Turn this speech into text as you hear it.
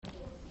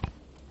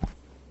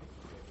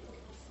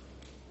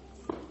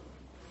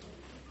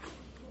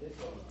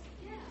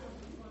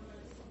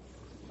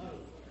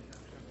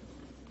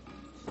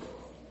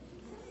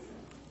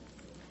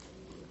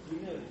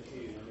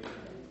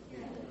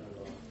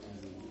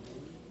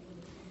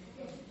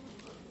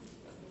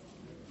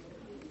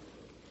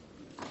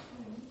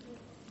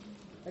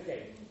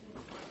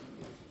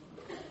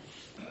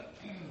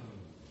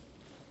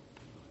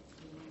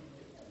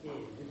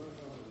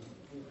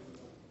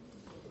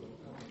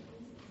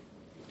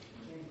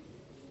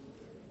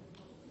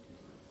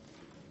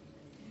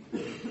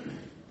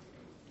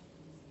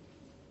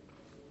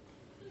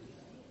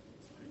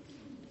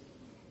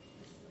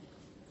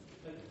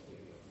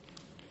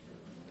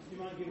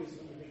give us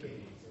from the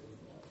beginning.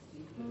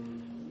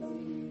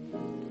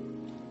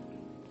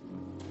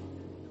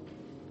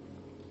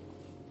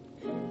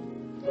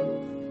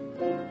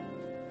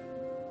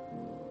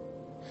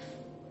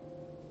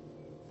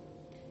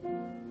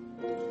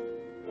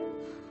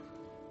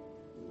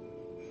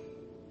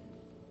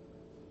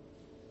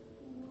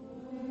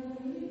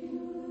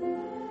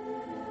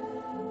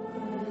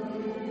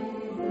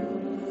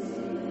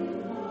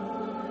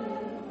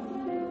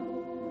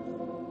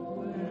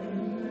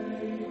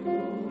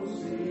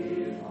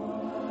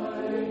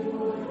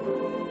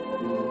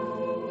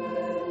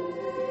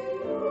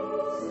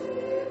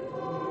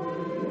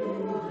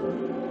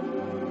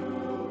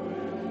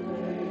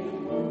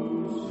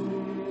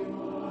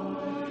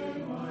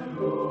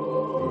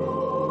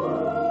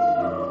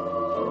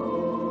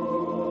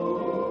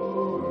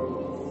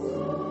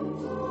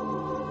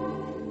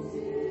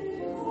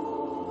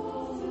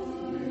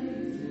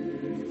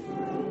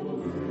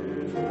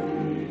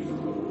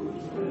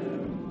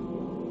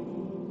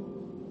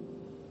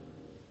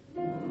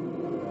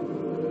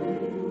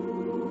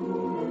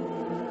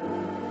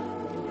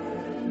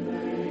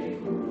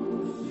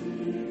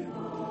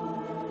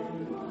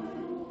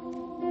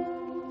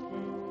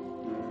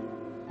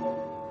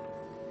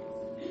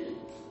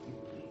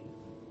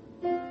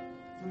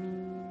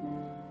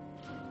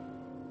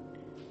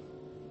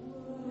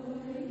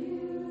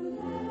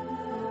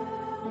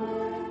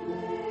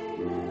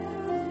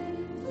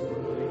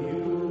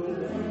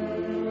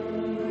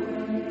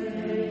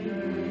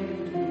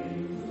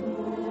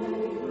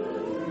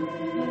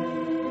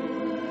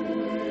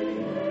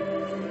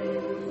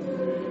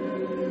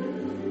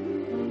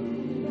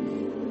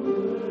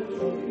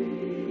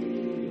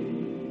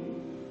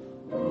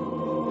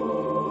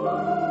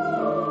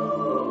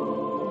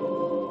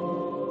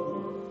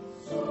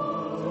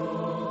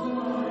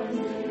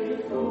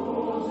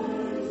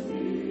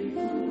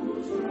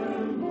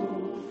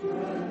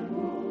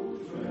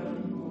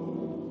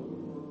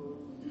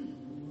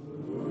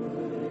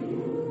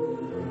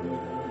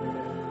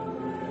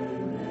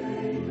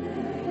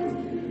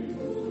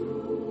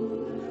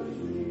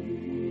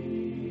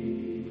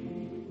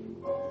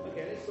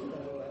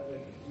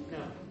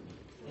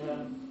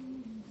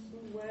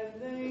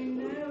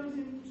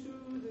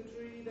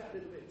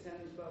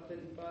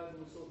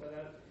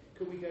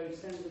 Could we go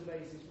standard and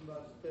basis from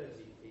about 30,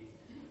 please?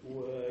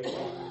 Were you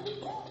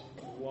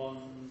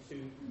 1,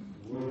 2?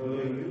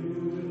 Were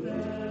you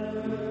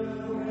there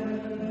when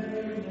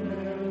they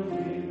nailed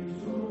him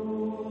to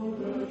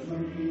the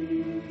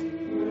tree?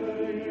 Were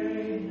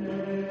they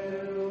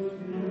nailed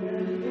him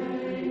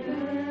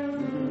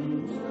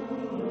to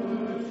the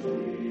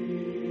tree?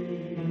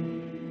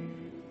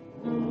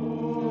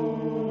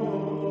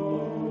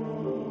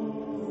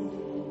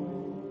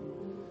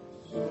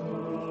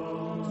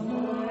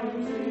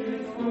 Sometimes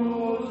it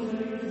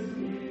causes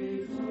me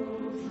to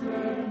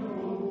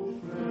tremble.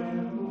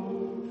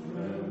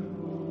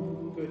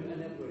 Good, and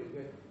then good.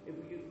 If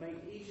we could make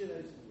each of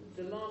those,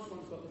 the last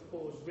one's got the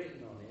pause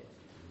written on it,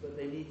 but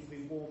they need to be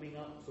warming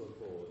up to a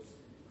pause.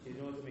 Do you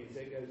know what I mean? So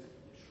it goes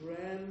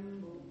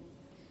tremble.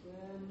 So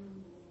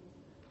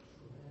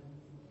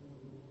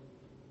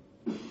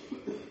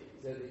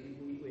that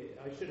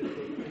I should have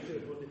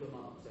put little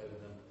marks over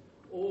them.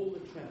 All the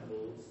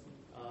trembles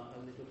are a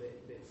little bit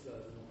slower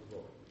than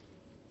before.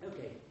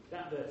 Okay,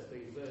 that verse,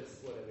 please. Verse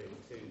whatever it is,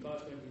 2.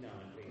 Verse 29,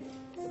 please.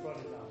 Soprano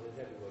sounders,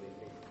 everybody,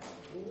 please.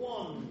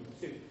 1,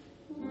 2.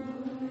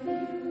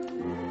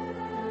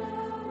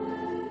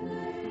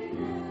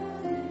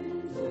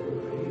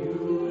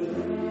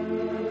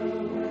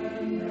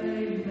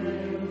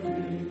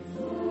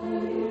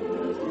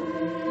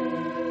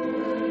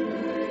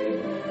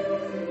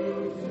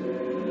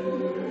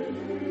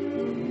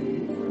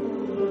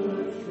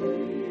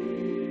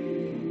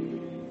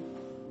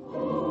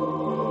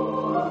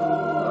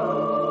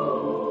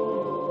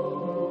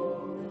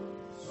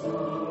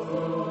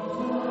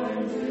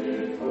 Sometimes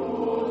it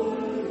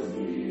causes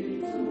me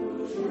to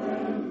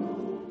tremble.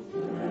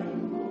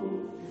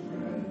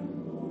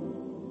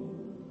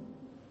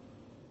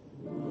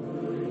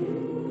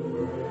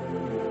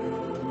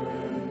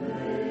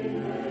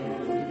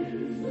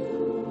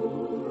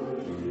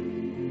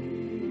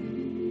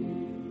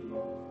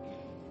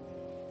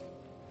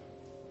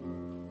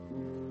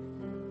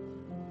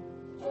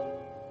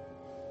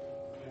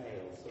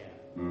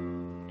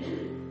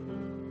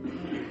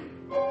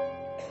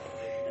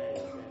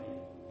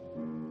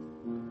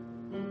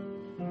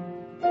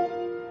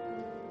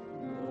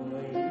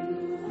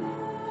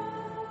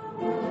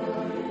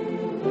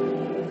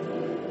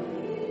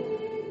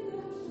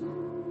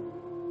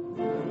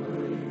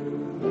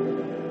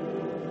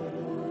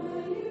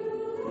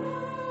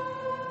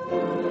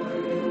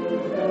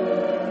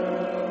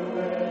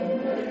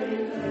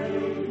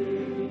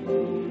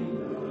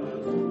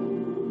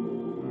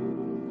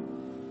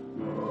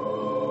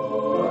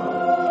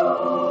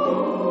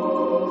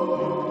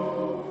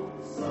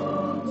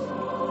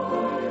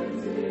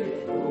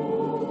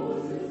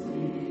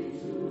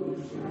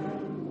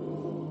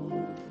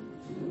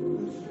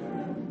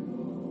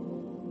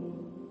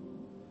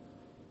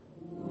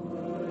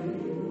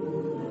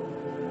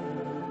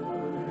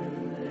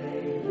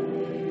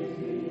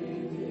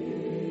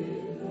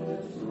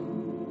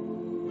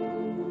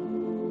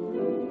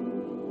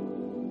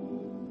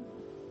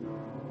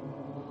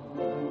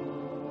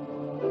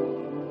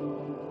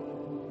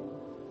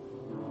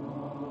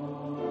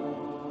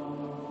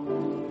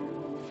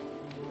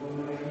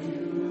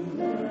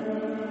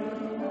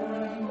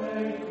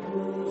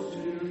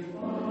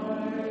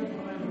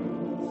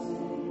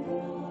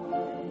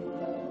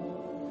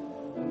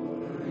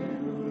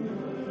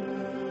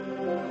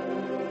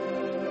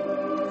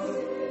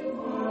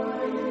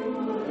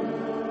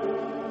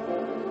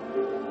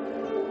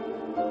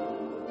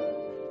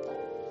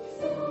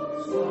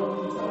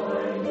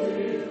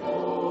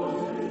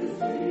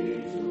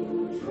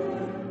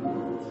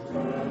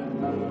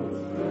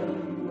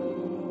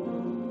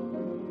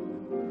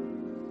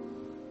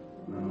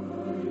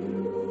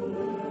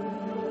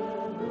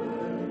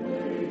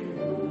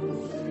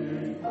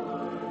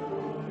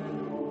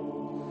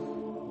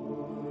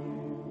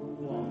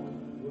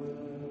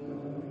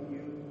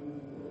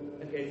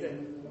 Okay, so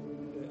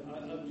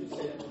I'll just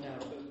say it now,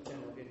 but then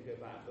I'm going to go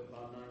back. But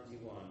bar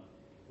 91,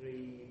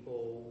 3,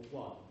 4,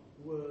 1.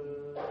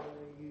 Were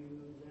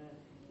you there?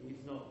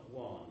 It's not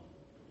 1.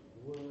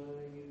 Were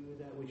you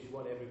there? Which is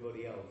what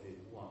everybody else is.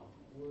 1.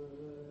 Were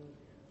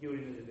you were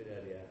in a little bit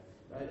earlier.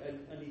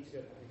 I need to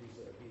go back and do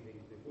sort of a few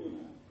things before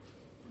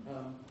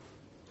that.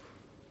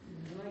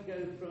 Can I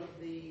go from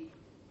the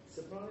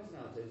sopranos and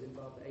altos in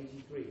bar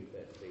 83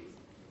 first, please?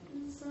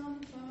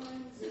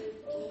 Sometimes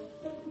it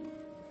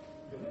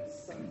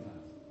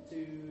sometimes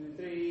 2,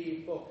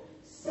 3, 4.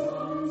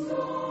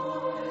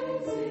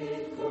 Sometimes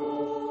it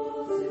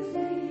causes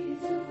me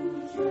to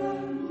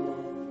tremble,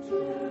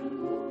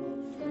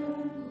 tremble,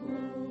 tremble.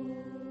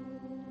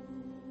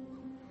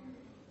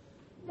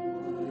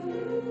 Were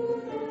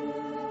you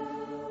there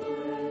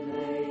when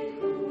they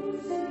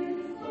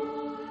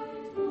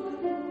crucified my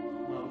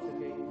Lord?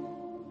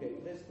 Okay,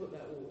 let's put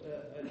that all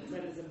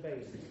tenors and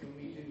basses. Can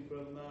we do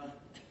from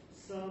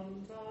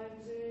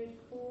sometimes it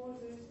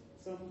causes,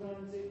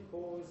 sometimes it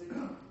causes.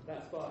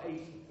 That's bar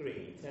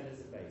 83, tenors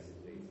and basses,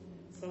 please.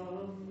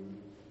 Some,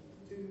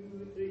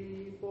 2,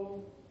 3,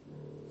 4.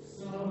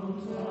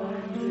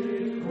 Sometimes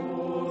it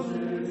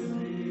causes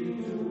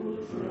me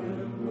to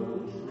tremble,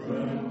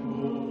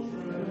 tremble,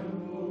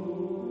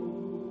 tremble.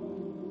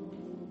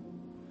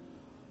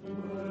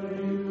 Were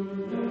you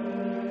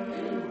there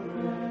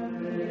when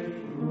they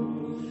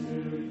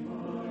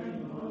crucified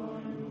my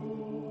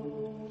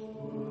Lord?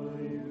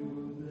 Were you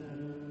there?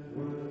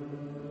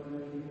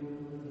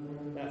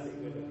 That's it,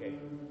 good, okay.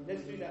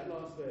 Let's do that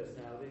last verse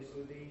now. This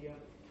with the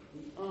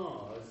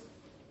R's.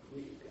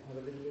 We have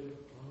a little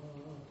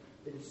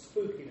bit of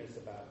spookiness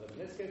about them.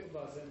 Let's go from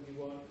bar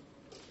 71.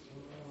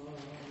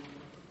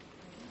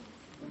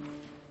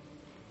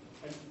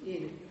 And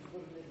Ian, if you could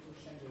put a little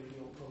crescendo in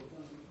your chord.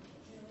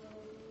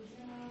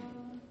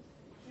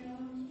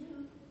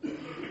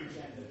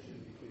 Crescendo,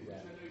 shouldn't be through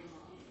that.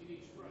 In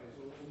each phrase,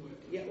 or all the way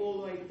through? Yeah,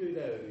 all the way through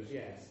those,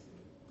 yes.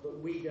 But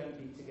we don't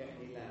need to get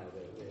any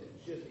louder.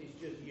 It's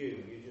just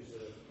you. You just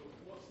sort of.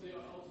 What's the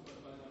ultimate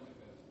dynamic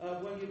there?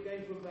 Well, you're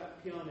going from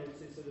that piano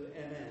to sort of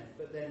MF,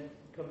 but then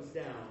comes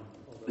down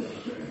on the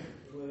last verse.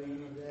 Were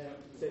you there?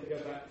 So go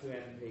back to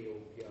MP or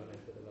piano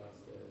for the last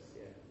verse,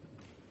 yeah.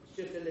 It's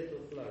just a little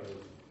flurry.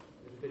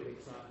 There's a bit of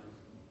excitement.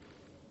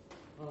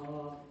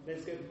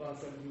 Let's go to bar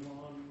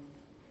 71.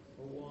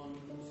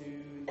 1,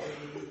 2, 3,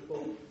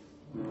 4.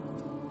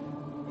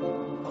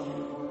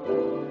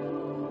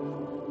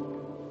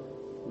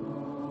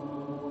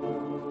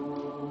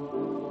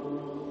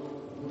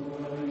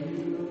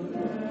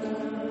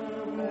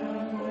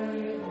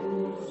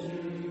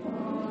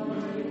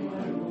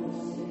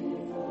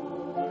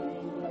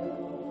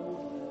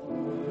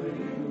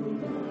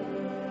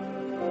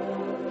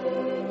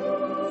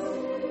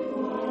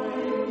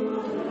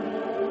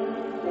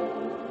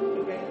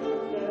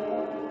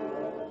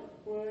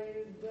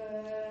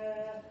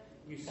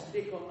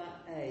 Stick on that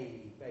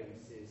A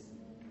basis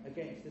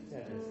against the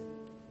tenors.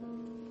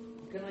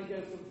 Can I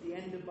go from the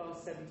end of bar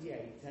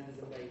 78, tenors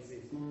and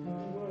basses?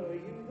 Were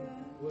you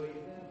there? Were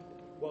you there?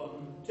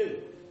 1,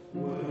 2.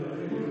 Were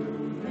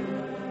you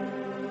there?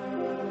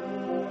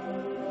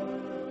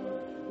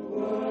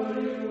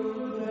 Were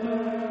you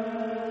there?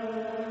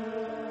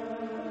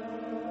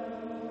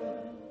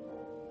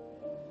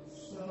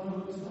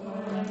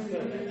 Sometimes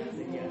that's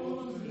it, yeah.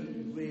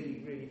 You really,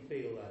 really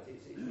feel that.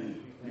 It's meant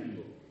to be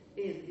painful.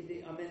 I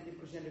meant the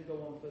crescendo go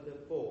on for the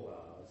 4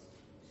 bars.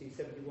 See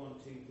 71,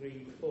 2,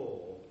 3,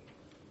 4.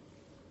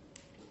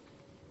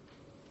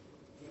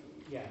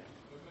 Yeah.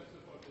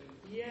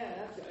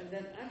 Yeah, and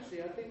then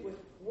actually I think with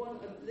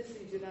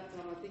listening to that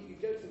time, I think you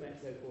go to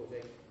mezzo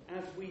forte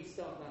as we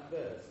start that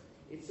verse.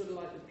 It's sort of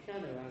like the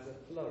piano has a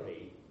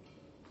flurry,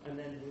 and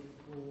then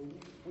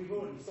we've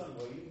already sung.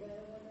 Were you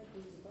there?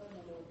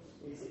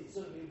 It's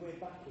sort of we're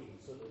backing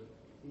sort of.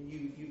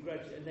 You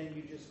graduate, and then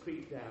you just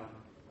creep down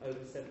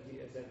over 70,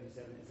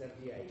 77,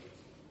 78,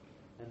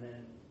 and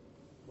then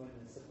when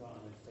the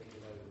sopranos take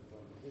it over the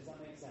front. Does that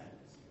make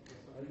sense?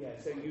 Yeah.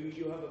 So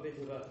you have a bit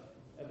of a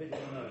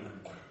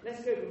moment.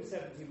 Let's go from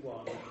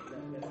 71. Let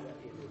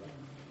you do that.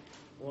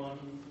 1,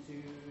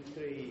 2,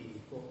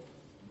 3, 4.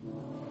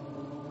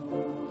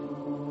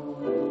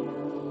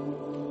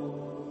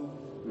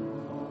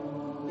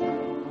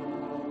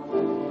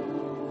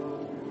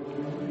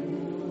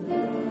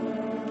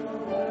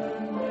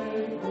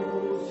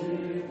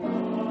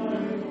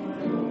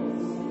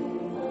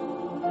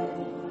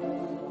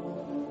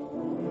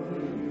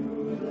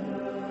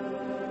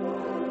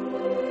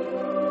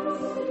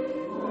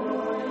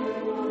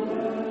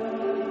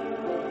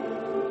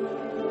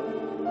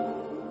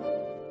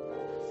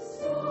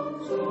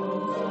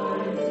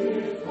 Sometimes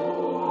it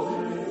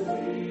causes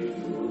me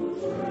to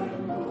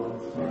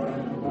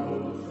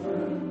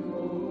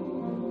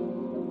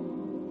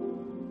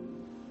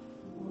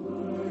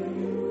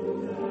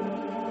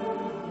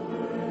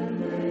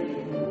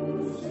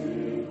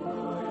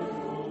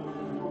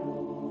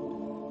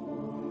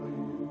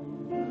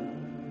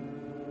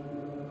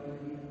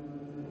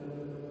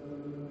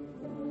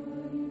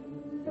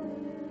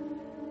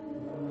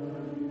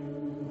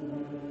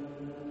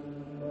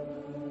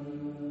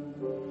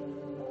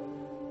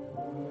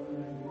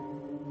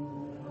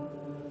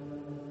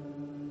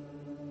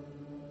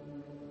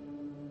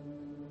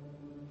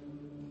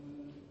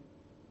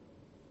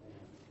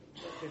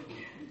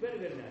Very,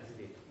 very nice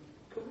indeed.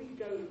 Could we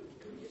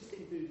just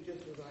sing through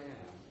Just As I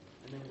Am,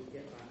 and then we'll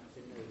get back to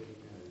Nobody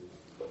Knows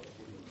what to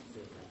do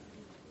with that.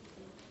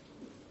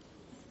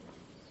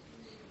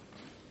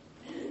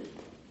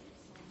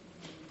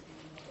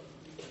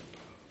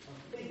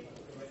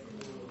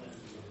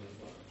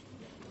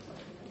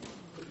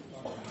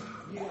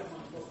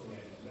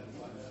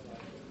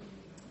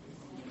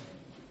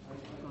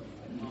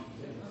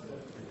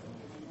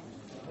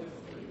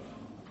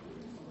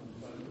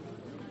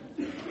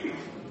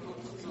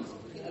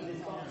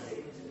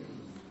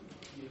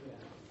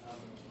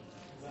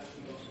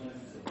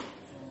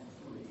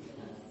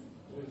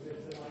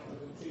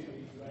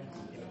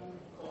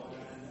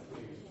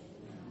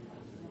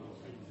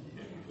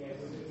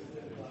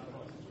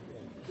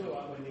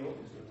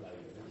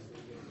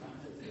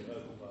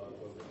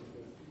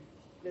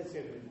 Let's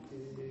go.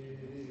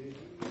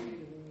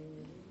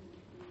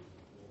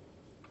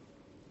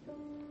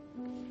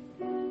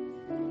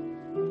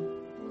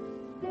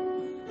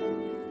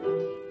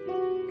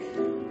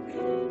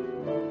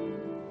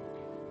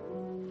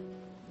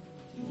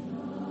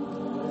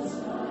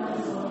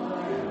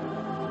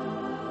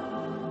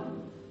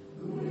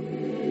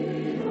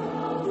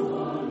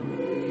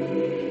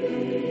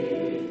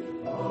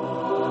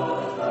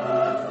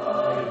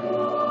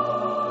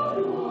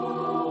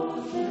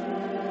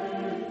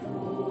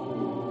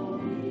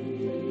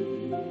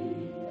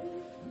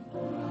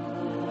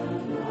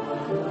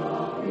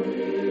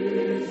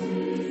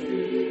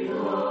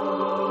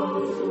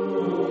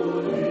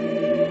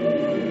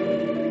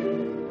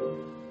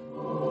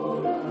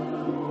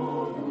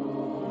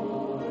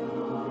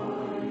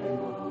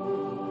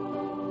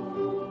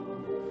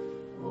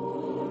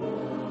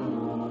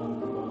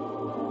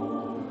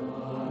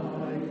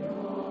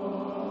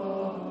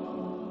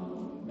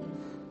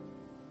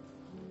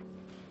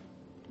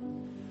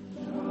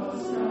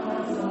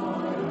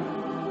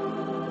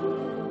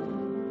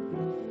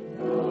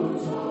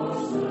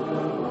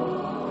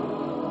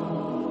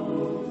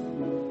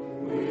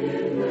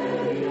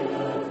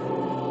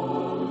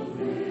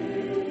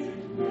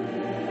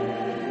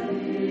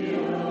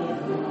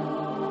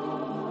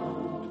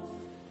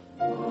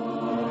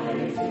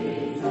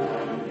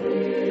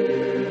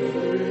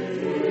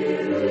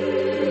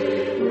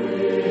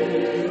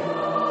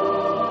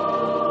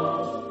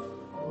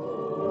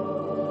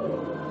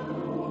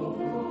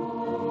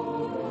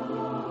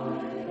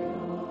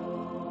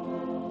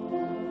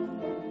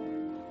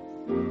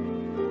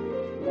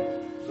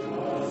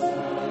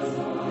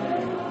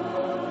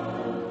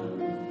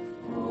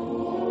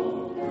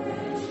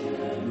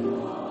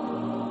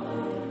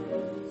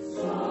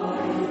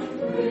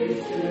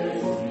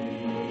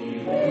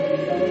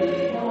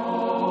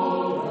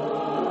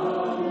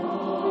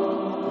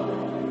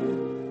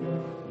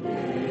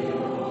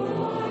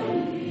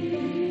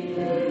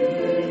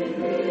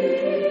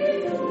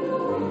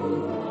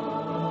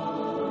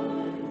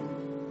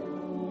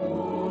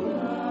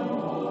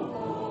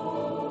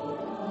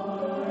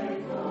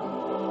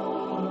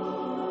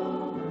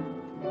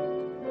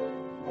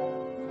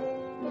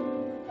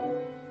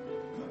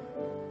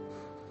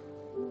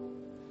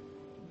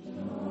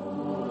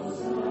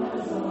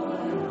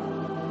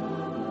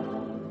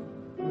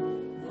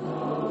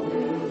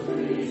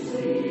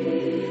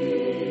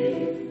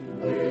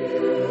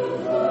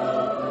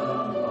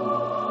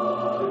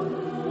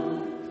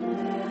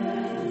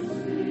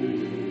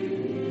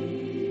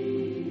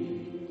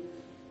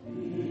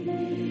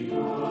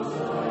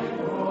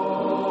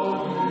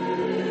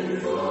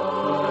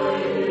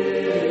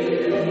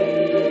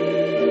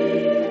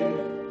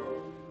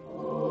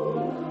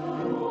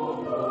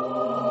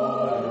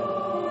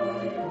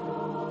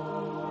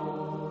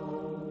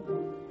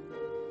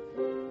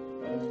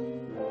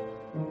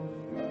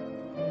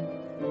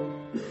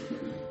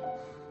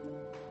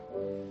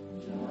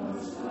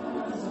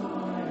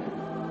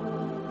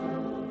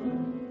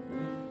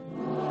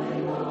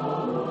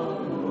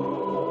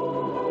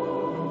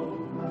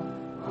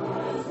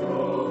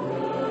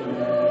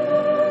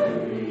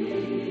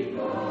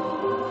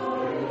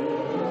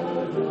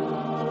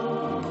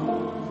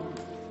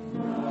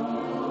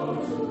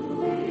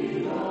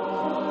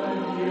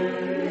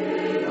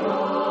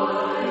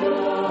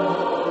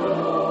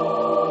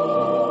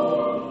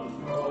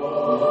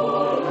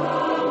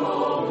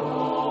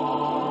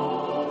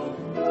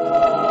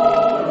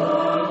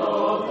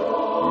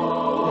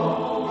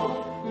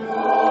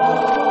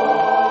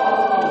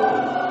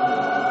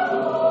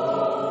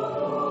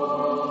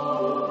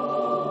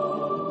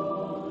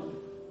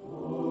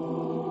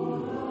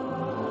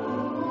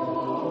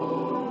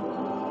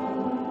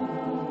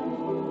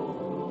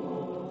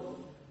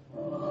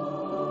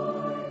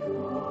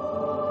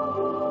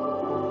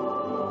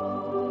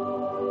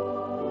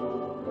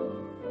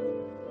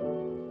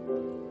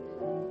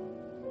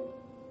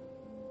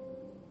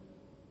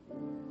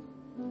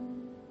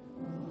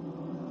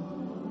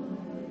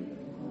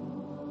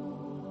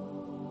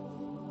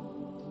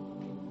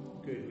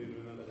 Good, we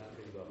remember that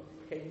pretty well.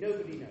 Okay,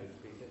 Nobody Knows,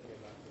 please. Let's go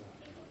back to that.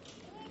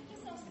 Can I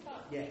just ask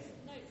about Yes.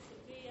 notes?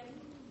 The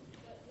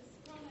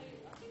soprano,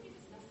 I think we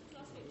discussed this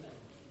last week, but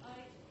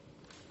I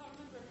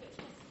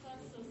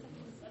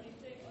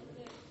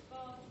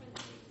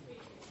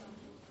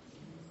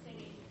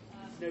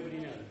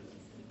Nobody knows.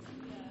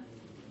 Yeah.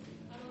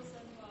 And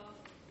also bar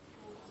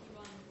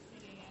 41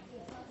 singing and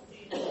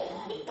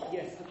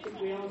Yes, I think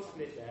we are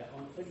split there.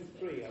 On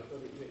 23, I've got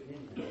it written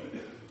in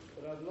there.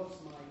 But I've lost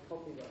my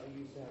copy that I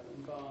used to have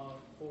in bar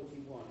 41.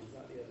 Is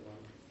that the other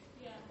one?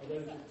 yeah. Are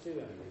those the two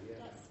only?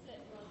 Yeah. That's split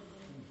rather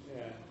than.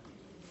 Yeah.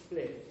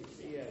 Split.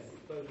 Yes,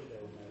 it's both of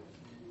those notes.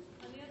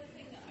 And the other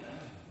thing that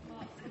I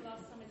marked for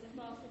last time is in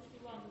bar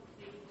 51,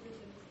 the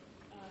rhythm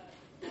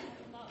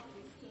marked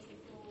is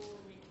looking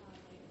for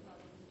reclining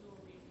rather than door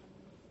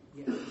reclining.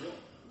 Yeah.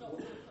 Not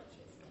for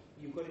crutches.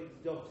 You've got it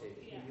dotted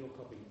Yeah. in your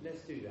copy.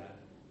 Let's do that.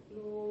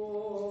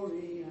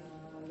 Glory,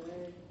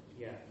 hallelujah.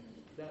 Yeah.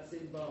 That's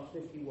in bar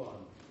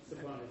 51.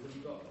 Sopranos, have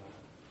you got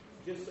that?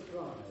 Just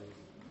sopranos.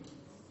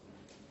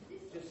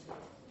 Just,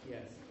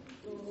 yes.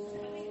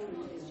 Glory,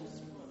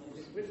 is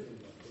it rhythm?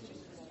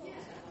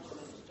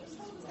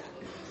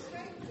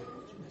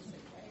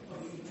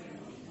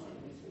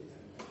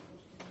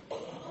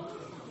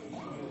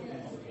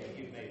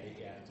 You've made it,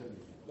 yeah.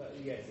 But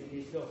yes, it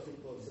is dotted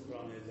for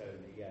sopranos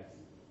only, yes.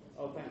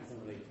 Oh, thanks,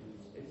 Emily.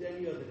 Is there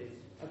any other news?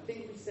 I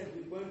think we said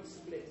we won't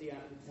split the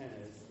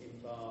tenors in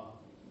bar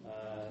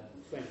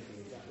 20,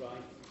 is that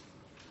right?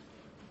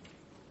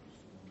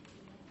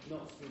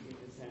 Not splitting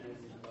the tenors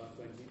in bar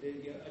 20.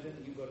 I don't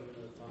think you've got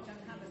another part. We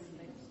don't have a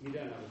split. You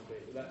don't have a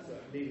split, but that's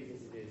right. Leave it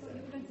as it is Well, then.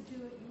 you were going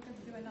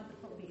to do another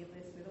copy of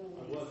this with all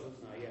I these.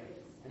 wasn't I? Yeah.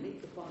 I need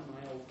to find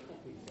my old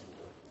copy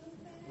somewhere,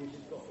 which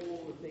has got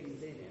all the things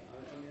in it.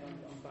 I mean,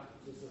 I'm back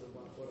to sort of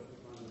what I can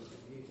find on the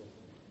computer.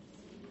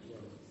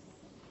 Yeah.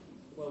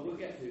 Well, we'll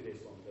get through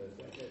this one first.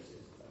 I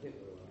think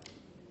we're all right.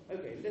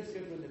 Okay, let's go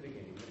from the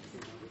beginning. Let's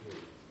see how we do.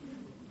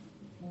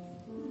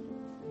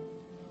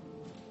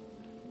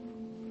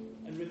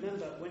 And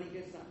remember, when it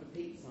gets that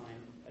repeat sign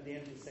at the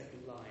end of the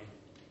second line,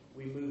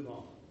 we move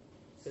on.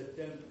 So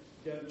don't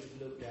just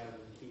look down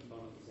and keep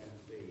on at the same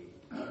speed.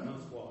 You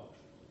must watch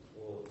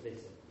or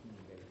listen.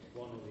 Okay,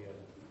 one or the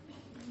other.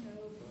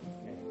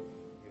 Okay, here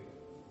we go.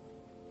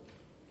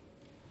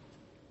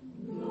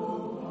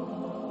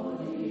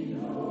 Nobody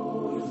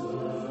knows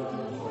the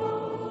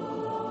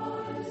trouble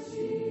I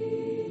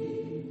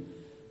see.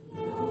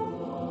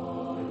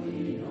 Nobody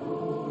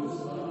knows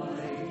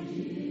like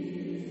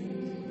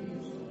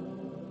Jesus.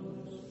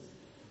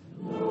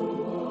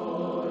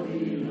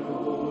 Nobody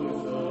knows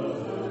the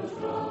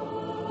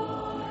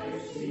trouble I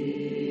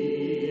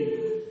see.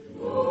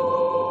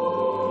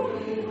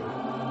 Glory,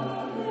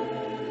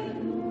 hallelujah.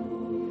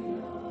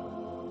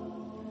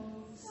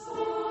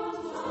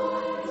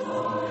 Sometimes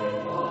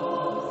I'm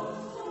up,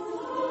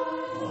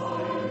 sometimes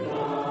I'm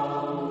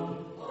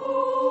down.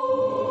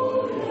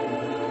 Oh,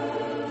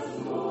 yes,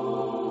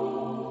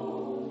 Lord.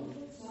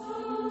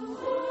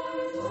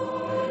 Sometimes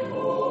I'm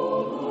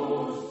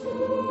almost to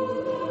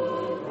the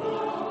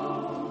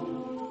ground.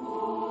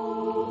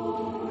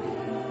 Oh,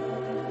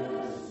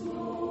 yes,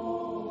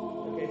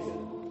 Lord. Okay, so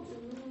to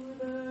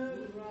the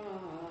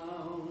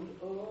ground.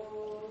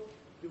 Oh,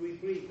 do we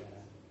breathe there?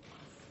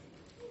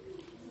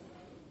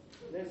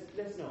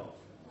 Let's not.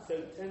 So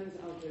tenors,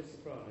 altos,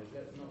 sopranos.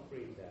 Let's not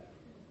breathe there.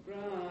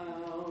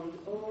 Ground.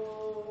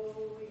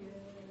 Oh, yes.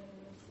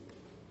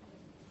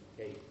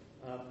 Okay.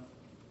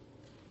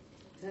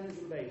 Tenors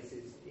and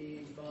basses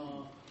is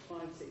bar 5,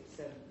 6,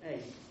 7,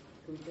 8.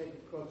 Can we take a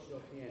crotchet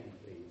off the end,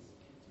 please?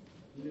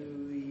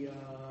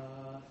 Hallelujah.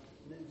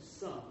 No,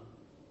 some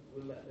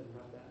will let them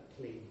have that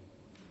clean.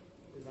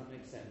 Does that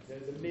make sense?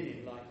 There's a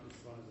minute like the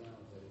sopranos and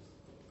altos.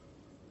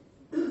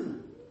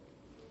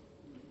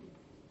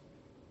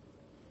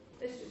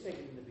 Let's just take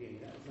it from the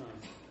beginning. That was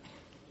nice.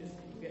 Just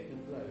get the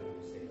flow,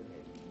 you see.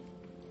 Okay.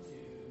 2,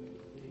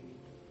 3.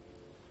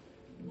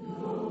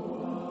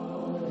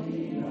 Nobody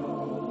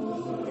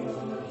knows the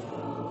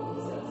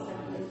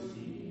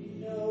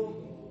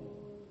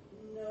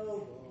no.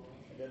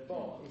 The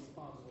bot is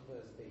part of the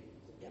first beat.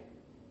 So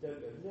don't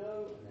go no,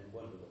 and then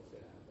wonder what's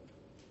going to happen.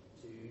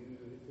 2,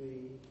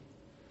 3.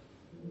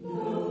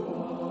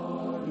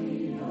 Nobody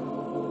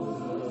knows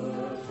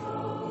the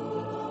trouble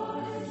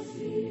I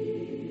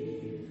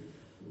see.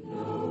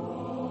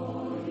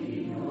 Nobody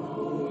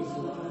knows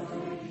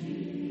like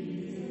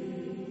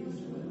Jesus.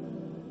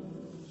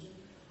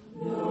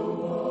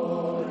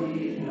 Nobody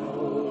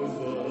knows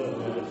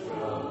the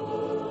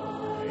trouble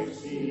I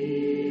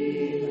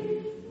see.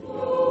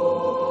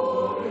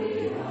 Glory,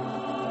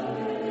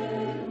 hallelujah.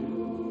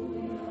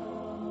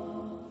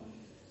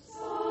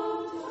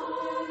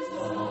 Sometimes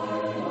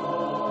I'm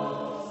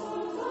up,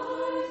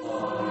 sometimes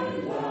I'm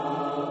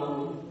down.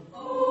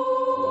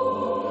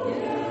 Oh,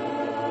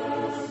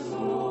 yes,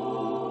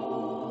 Lord.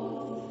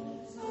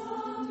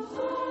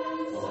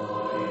 Sometimes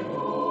I'm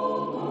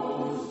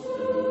almost to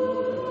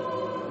the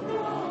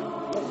ground.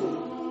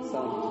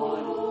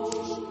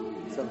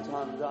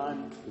 Sometimes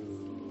I'm two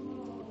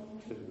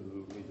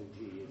with a G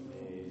in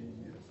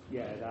there.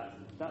 Yeah,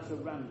 that's a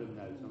random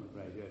note, I'm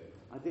afraid. Yeah.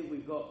 I think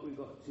we've got 2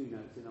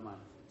 notes in our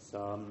mind.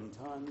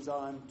 Sometimes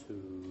I'm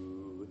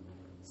two,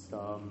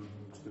 some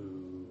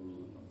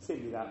two.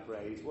 Sing me that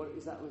phrase. What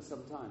is that with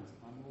sometimes?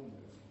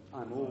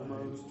 I'm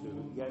almost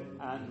two. Yeah,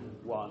 and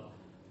 1.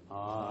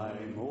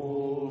 I'm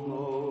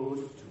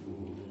almost to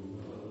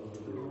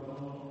the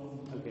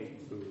wrong. Okay,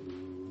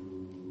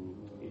 two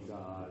is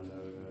our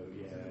low,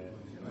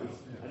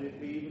 yeah. And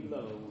it'd be even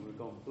lower when we've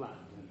gone flat.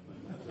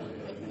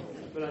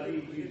 But I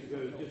need you to go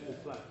just as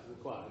flat as the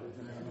choir.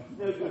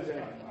 No good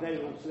saying they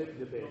all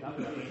slipped a bit. That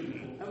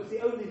was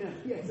the only note.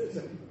 Yes,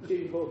 that's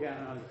Jimmy Cork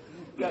out.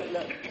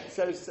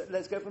 So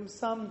let's go from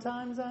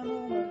sometimes I'm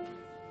almost.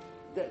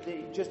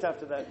 Just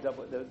after that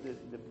double, the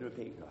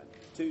repeat.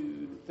 Right.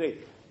 2, 3.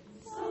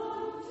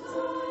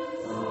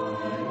 Sometimes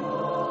I'm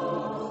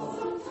lost,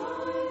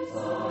 sometimes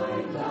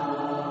I'm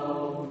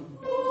down.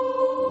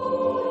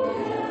 Oh,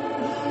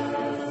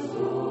 yes,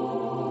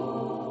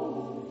 Lord.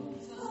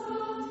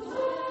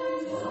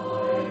 Sometimes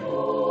I'm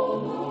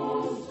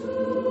almost to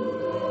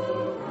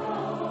the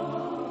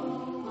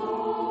ground.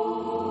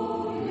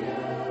 Oh,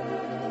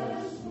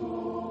 yes,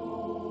 Lord.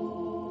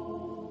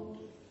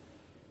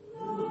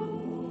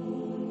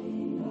 Nobody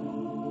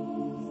knows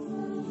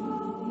the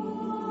trouble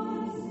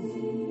I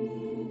see.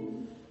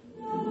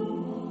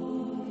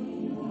 Nobody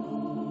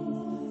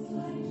knows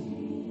like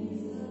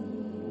Jesus.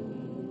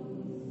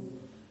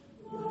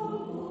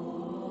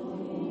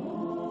 Nobody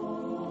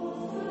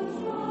knows the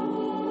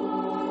trouble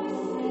I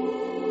see.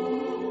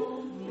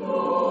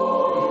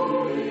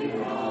 Glory,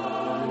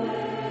 hallelujah.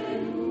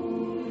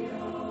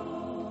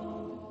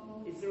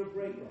 Is there a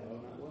break there on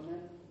that one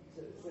then?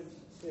 So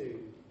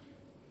 22.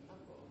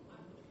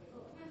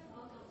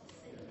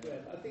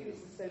 Good. I think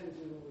it's the same as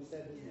we've always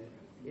said, isn't it?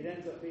 It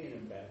ends up being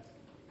a bet.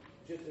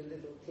 Just a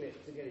little clip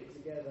to get it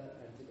together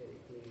and to get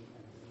it clean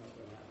and to not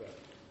run out of breath.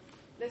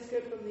 Let's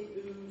go from the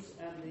oohs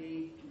and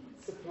the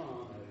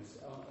sopranos,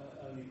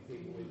 only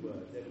people with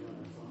words.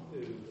 Everyone has an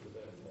ooh for the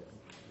first test.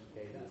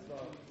 Okay, that's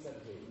part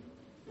 17.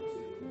 2.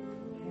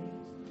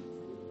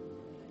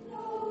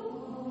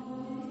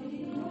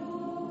 Nobody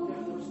knows.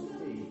 Don't push the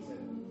D, so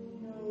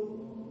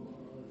nobody.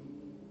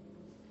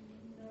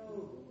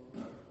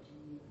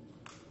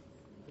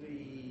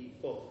 3,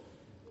 4.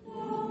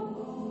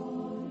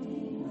 Nobody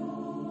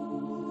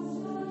knows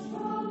the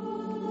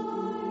trouble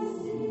I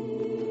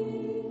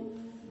see.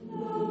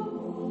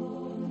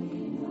 Nobody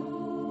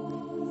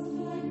knows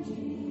like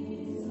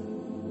Jesus.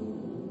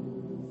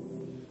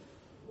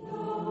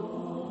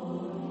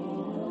 Nobody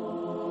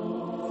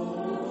knows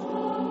the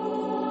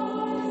trouble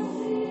I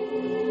see.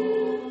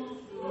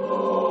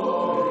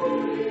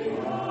 Glory,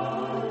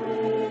 hallelujah.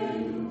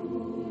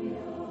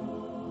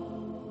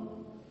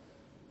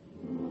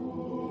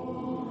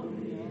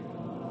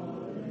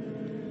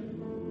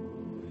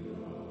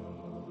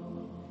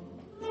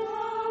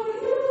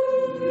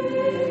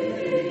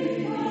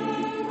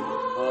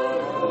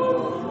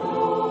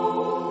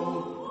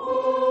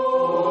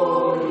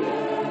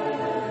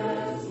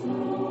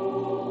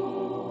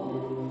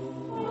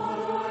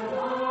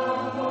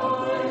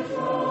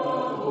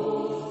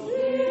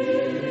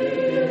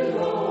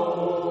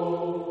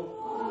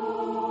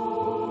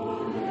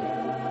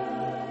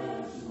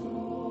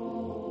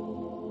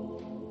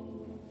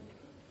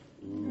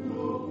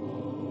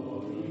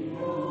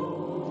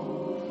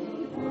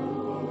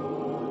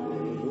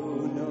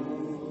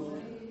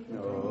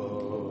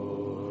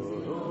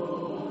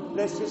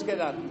 Let's just get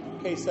that.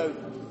 Okay, so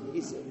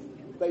it's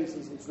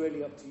basis. It's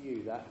really up to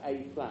you. That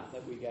A flat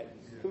that we get.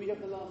 Can we have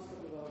the last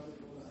couple of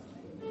articles?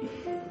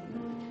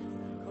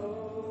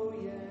 Oh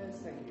yes,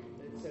 thank you.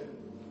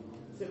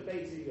 So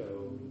basically,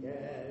 go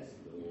yes.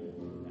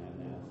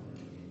 Now.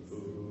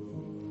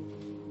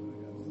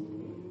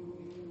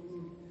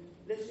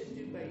 Let's just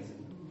do basic.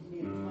 The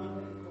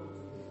entire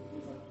chorus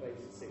is like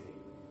basic singing.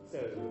 So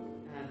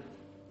and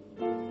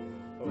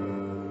oh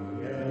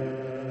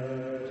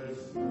yes.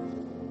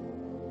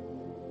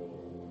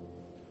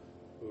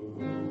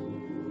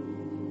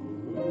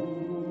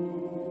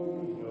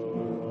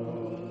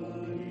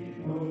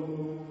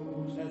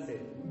 That's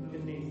it.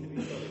 It needs to be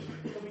solid.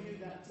 Can we do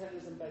that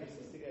tenors and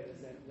basses together,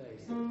 same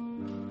place?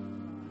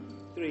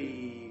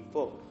 3,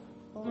 4.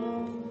 Oh,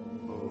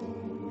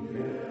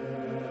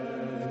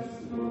 yes,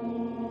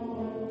 nobody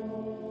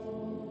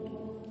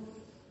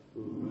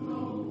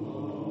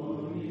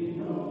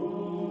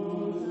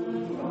knows the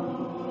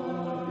trouble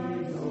I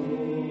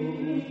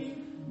see.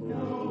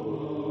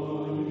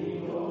 Nobody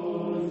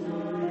knows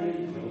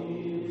like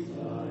Jesus.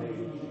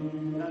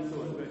 That's all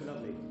right, very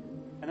lovely.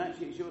 And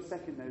actually, it's your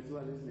second note as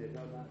well, isn't it?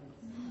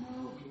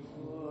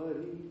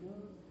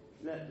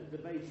 The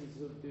bass is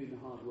sort of doing the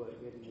hard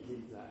work getting us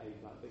into that A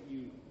flat, but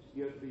you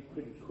have to be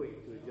pretty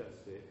quick to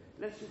adjust it.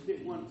 Let's just do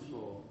it once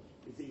more.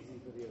 It's easy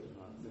for the other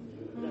parts.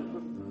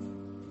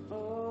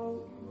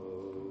 Oh,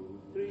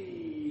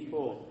 3,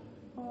 4.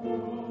 Oh,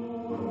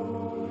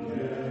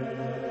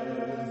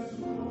 yes,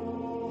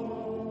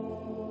 Lord.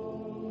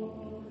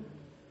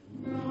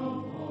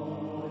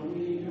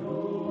 Nobody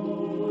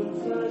knows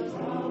the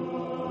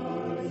trouble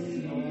I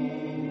see.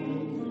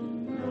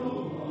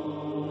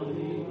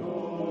 Nobody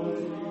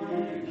knows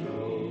like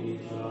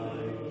Jesus.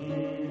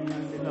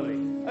 That's it, lovely.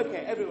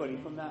 Okay, everybody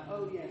from that.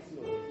 Oh yes,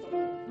 Lord.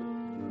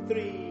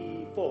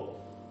 3, 4.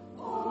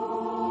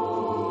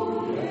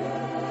 Oh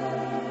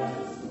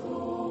yes,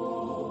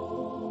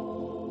 Lord.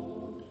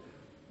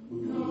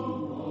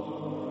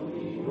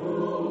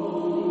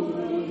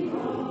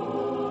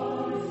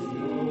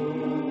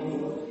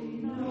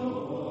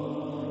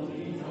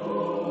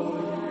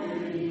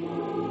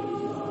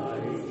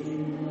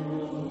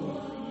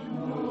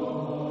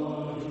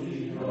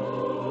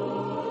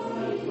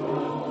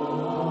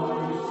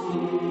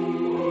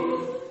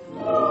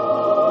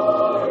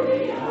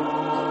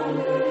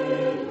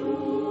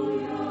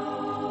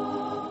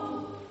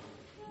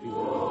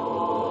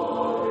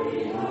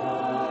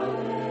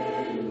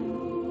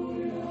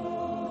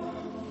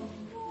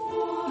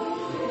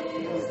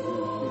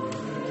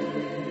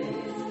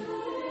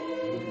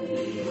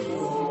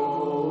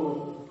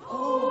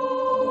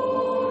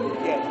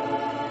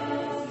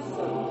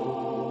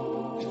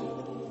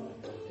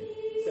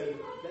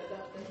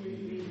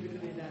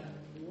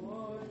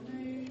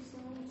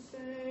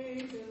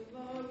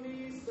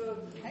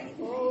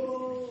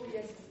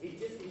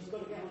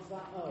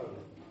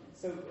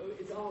 So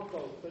it's our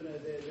fault for the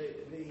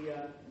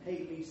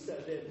hate me so,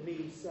 the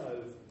me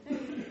so.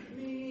 Hate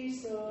me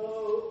so,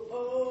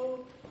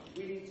 oh.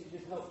 We need to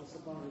just help the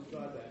sopranos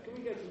drive that. Can we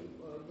go from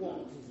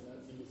what?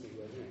 That's a missing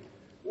word, isn't it?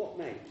 What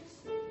makes?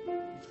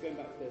 Just going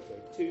back to the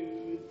first way.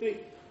 2, 3.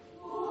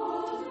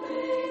 What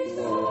makes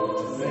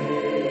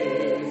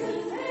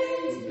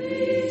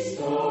me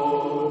so?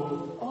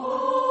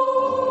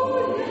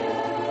 Oh,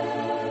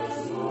 yes,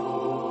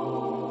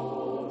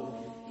 Lord.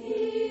 He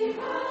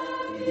has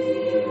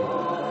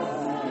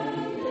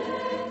and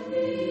let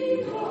me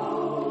go.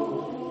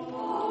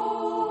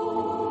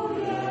 Oh,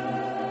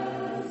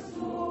 yes,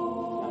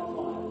 Lord.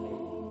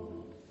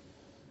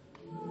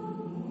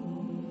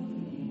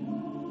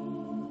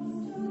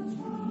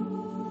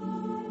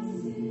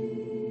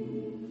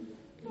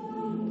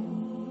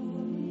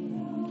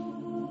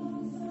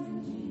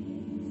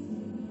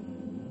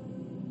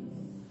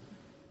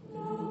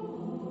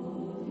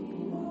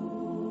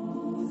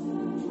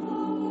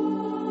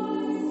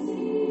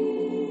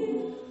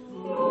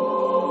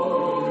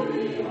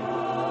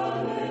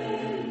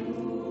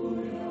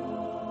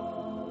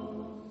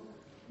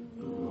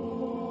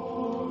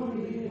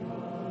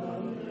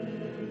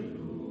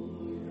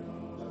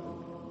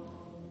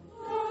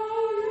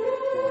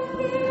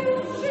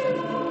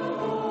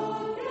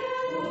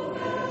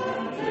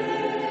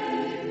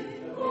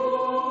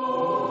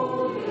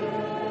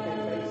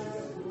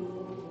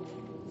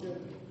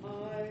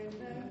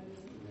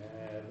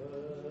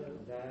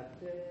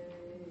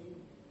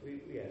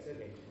 Yes,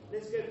 okay.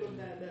 Let's go from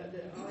there.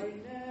 I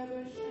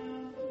never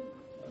shall. Oh,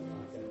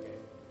 right, okay.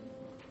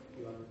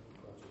 You want to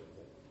watch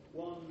it?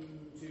 1,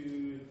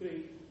 2,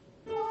 3.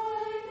 I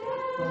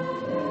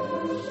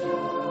never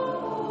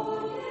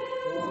shall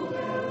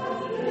forget.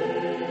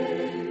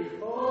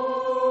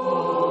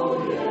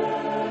 Oh,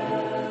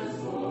 yes,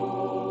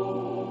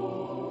 Lord.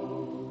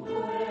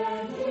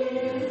 When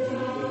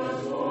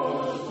Jesus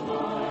washed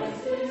my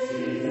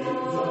sins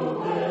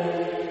away.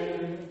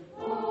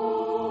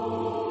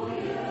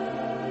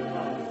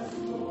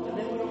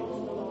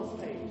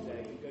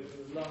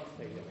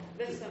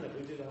 Let's stand up,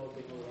 we'll do the whole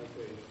thing all the way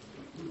through.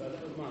 So that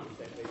was my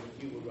mistake, but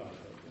you were right.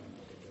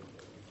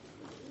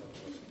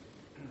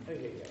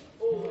 Okay, yeah.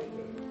 All the way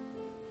through.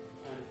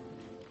 And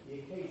the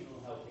occasional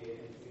help here is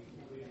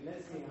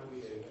let's see how we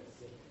do.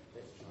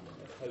 Let's try.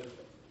 Let's hope.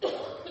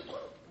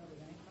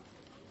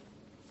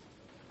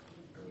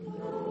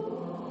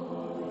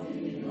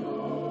 Nobody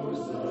knows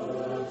the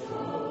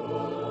trouble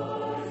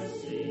I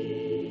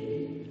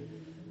see.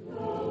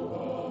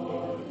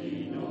 Nobody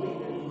knows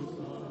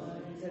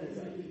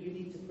you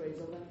need to phrase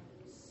on that.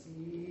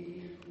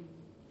 See,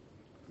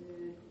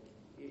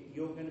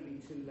 you're going to be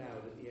too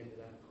loud at the end of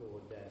that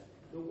chord there.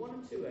 The 1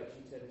 and 2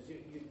 actually tell us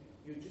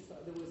you just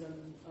there was a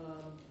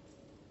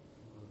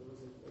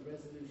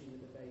resolution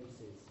with the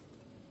basses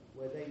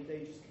where they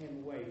just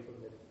came away from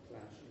the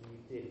clash and you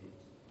didn't.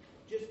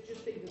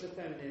 Just think of the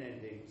feminine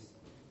endings.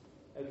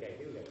 Okay,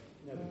 here we go.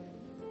 No.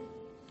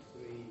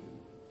 3.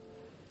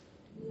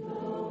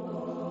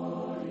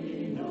 Nobody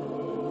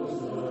knows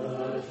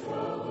the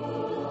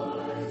trouble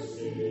I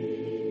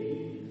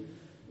see.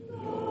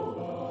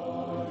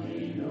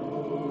 Nobody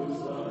knows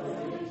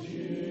like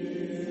Jesus.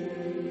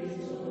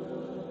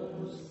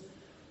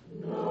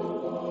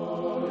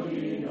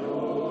 Nobody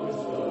knows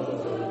the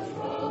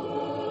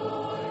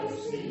trouble I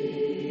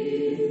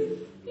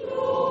see.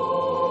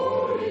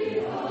 Glory,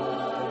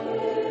 hallelujah.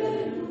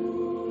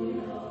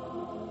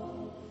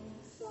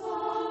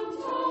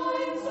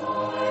 Sometimes I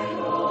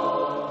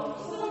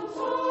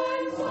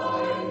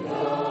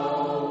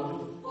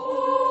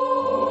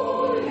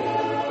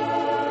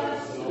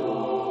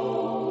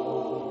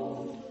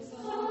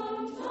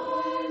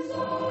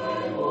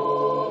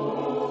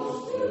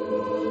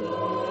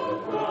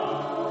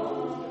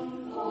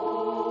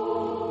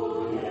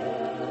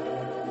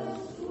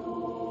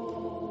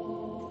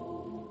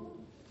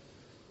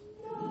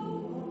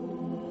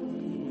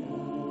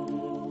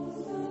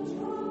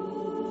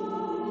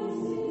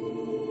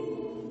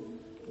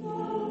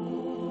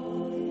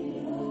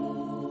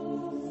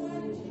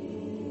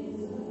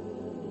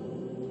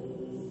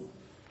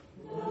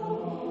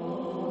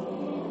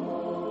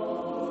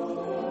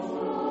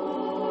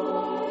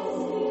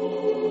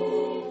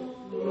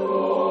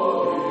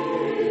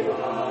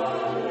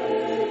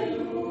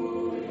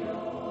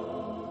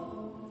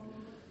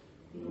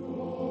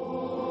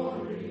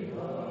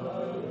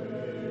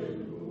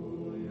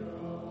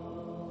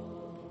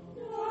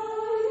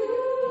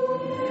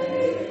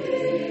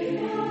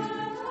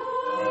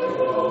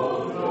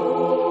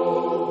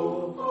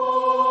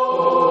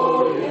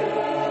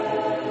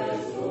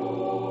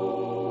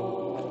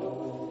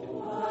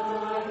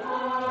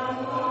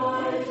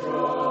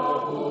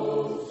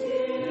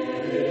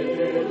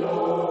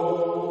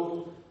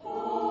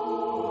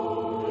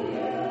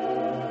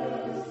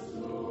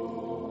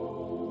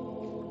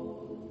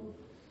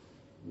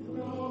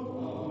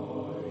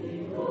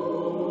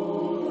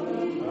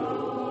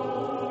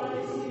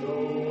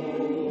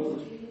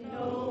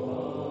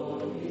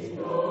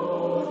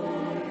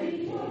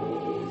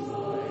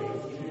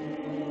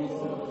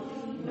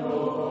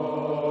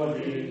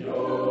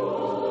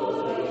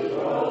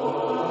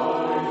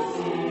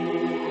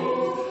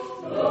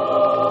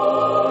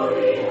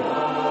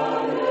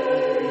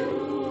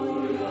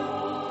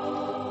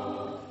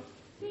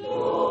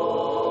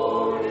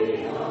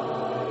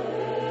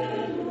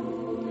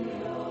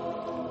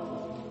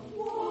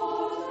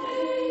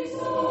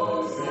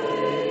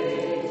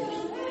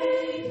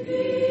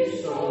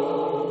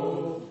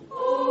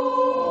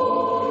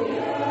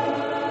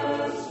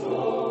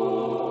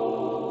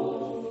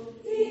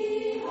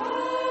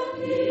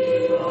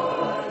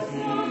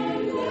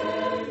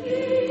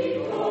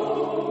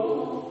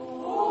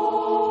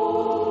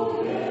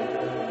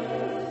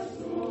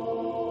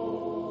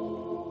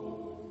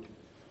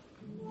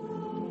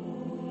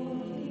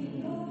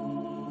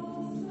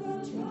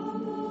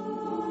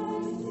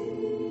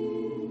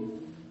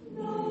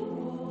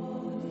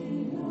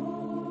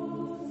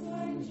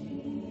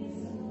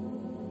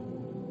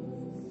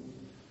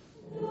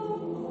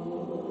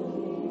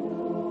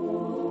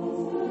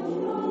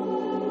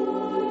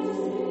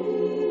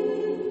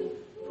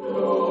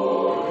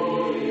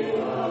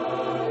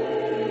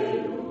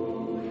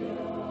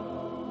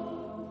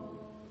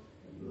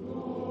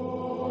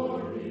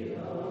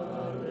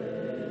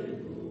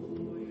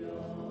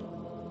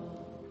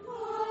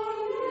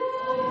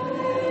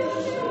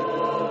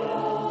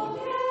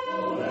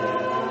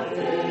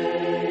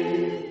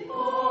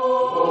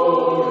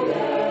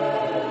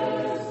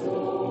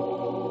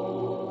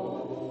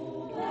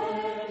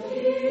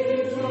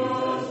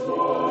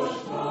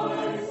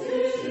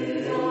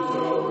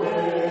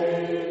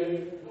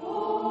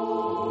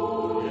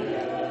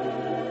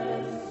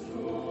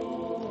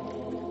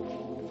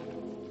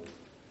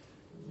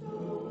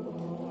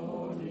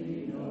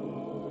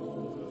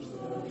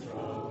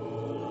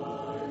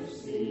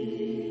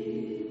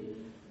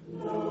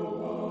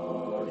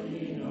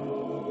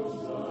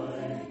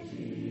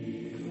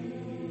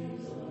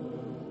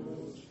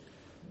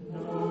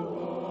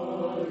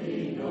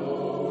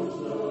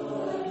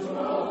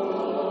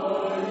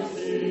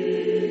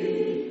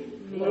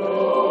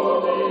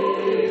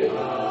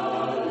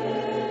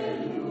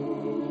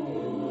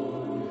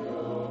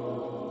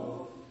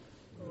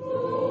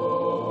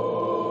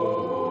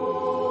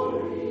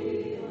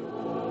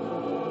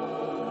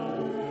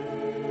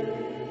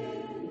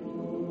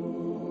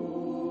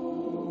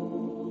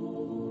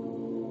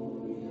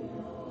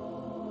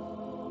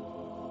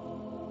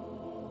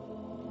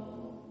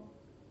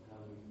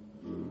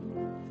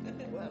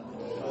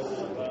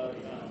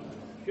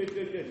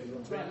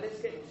Right,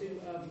 let's get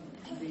to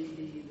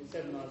the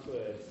 7 last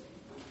words.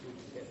 We'll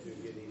just get through a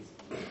few of these.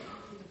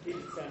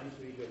 Didn't sound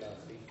really good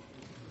last week.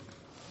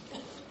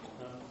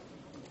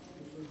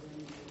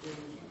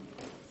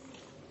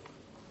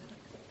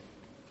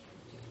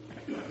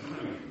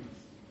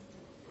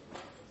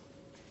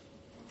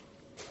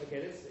 Okay,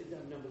 let's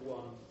number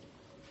 1.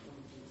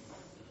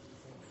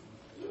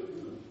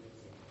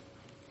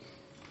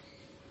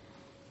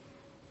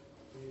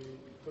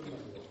 From number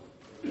 1.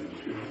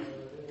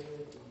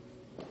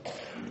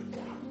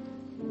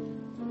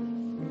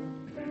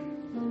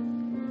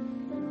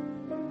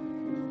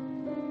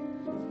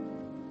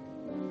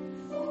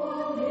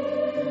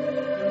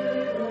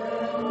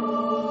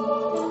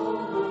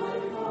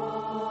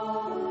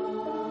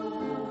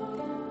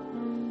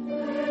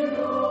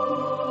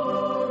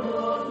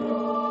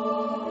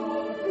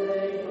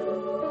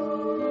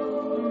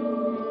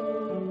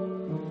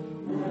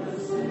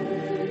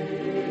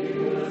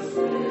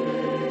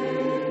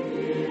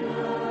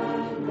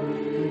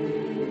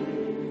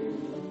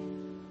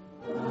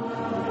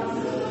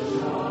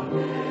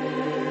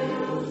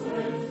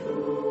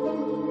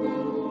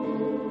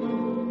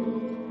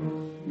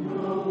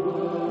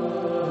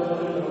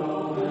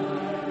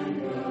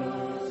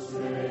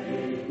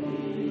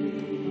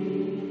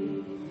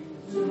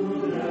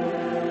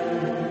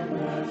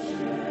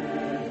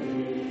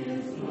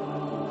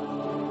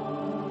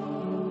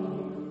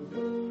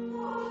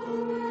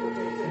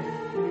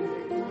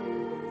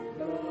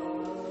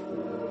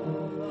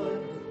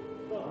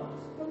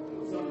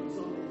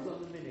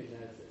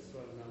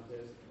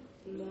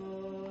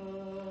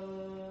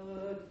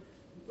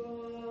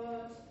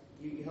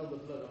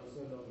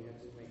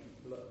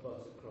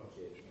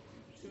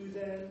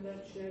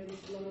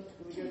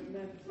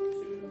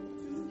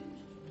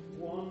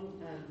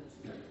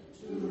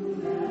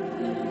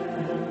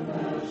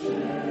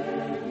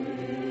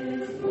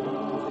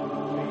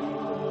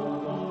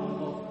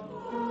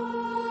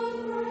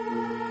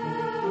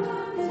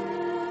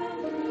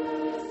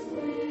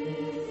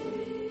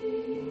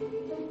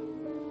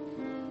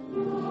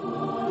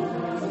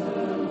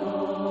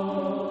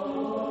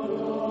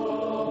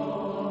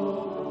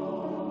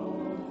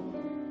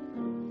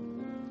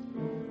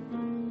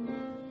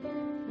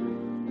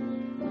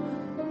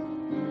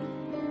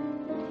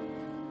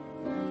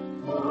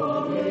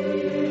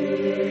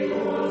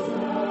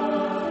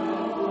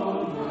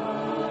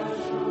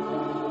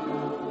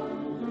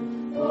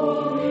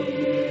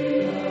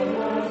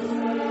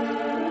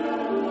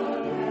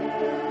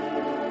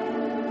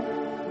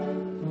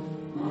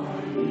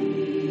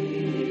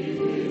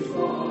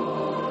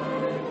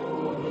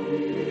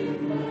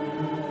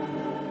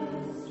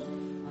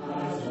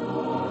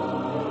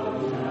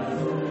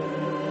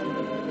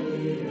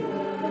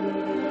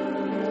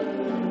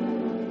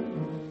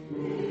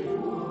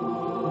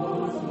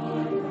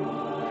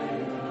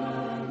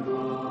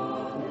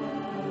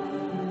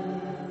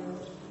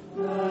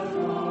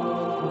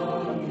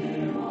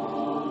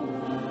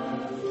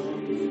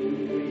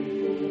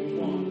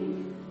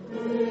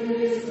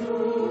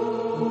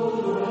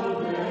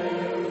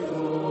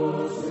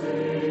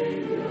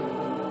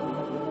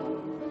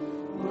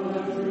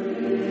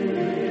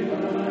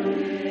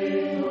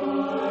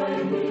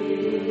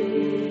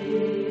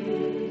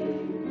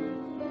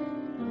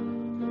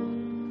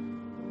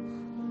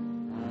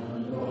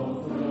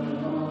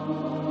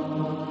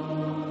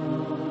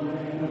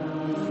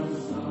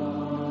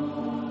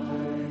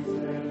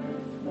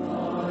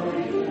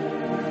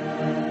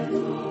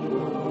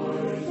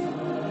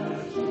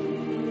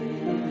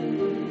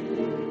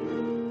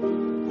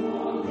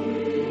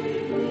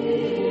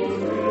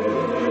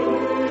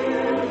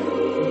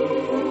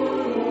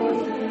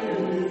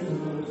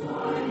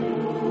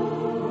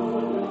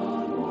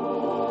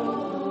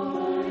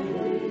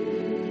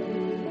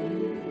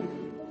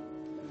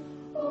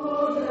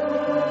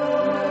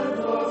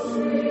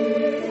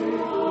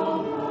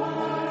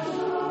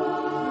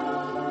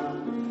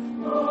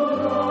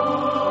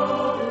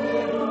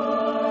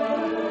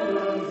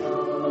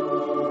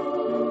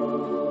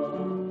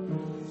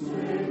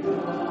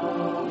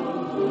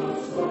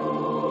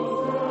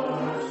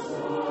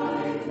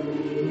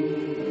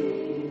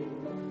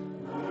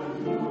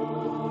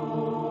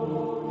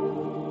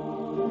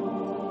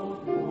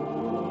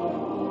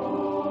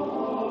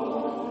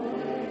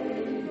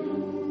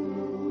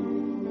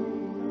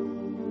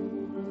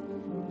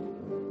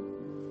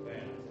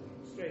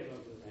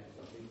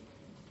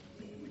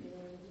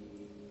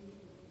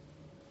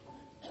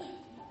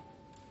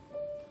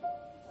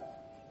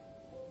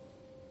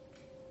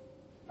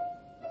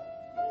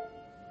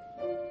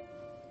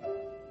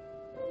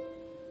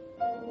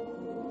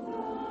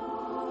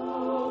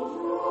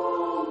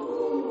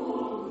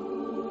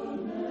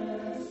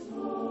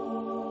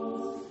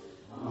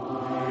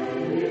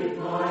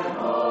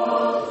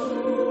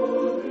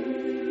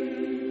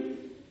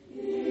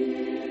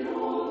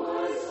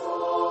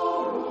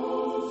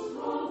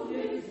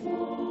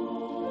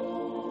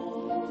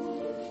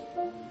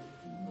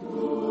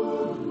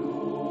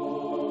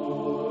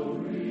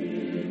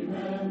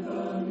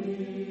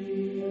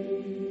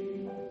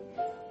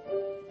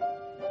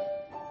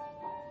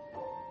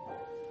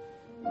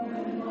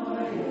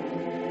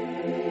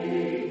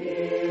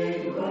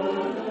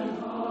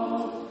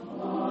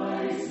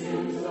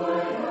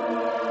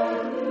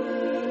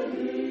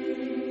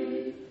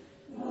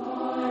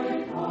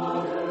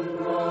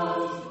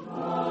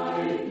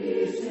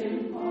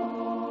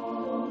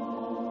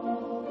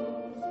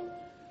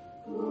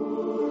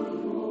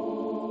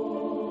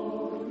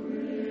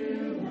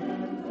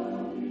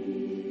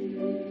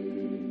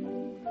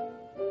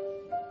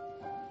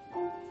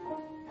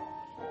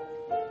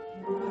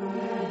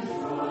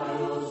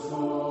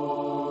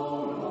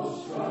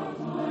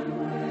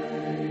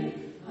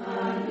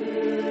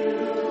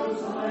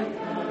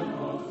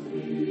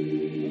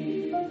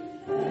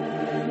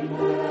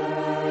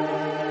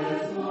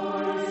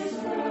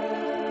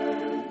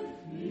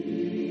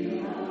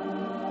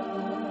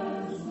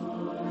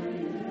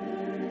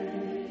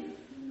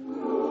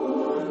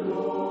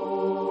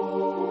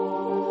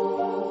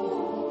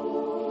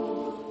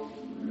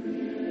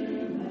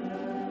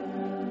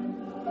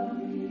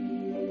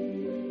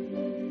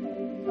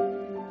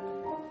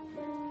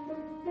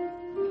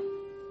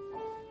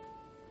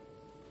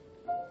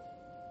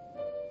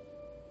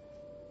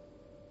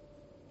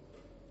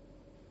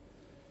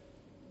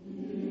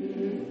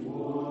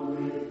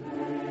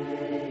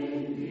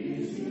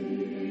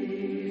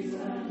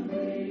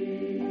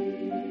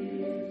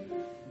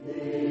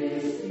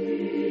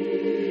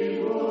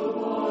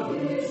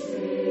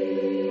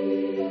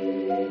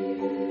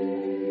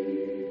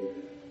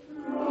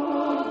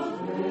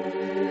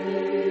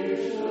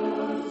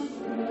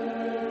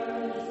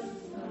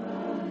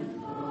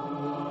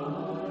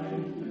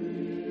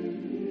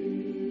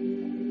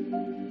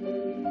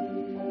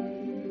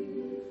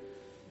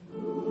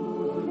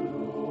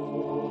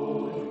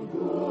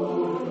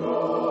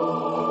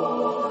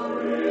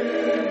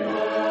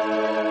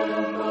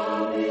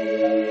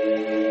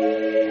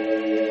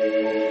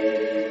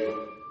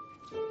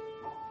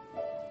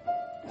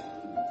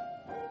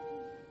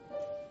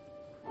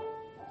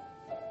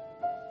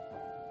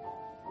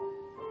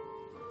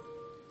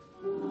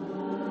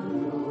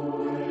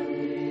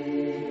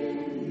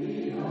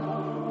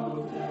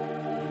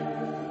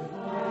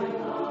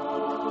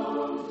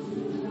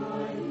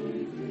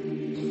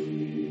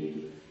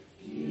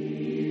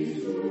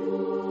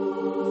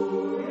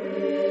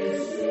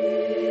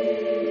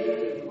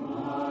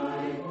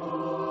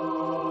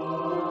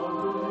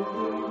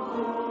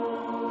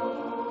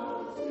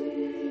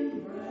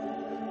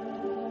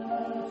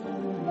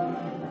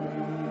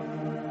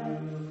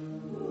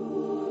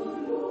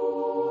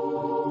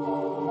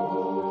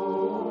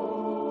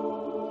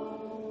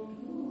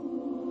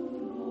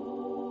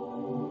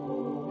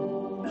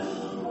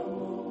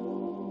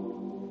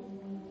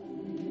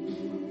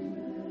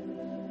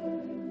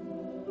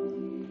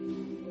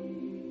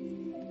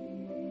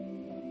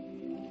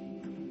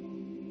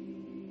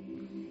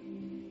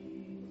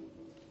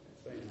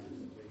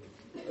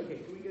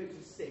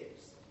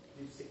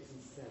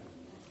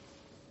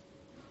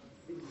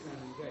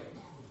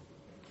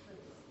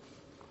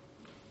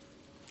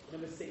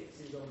 number 6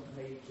 is on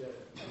page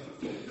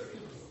 36.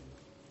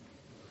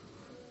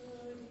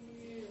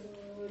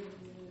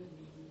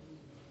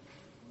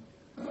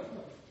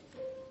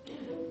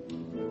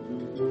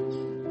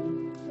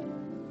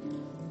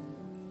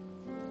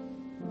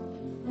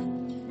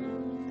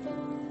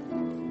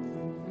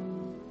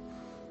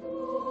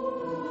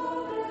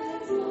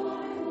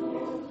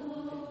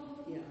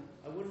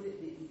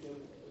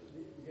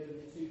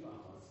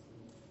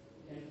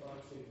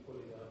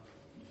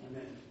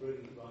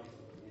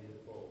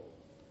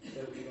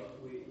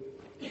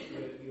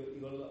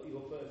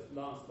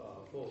 Last bar,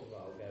 fourth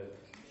bar will go.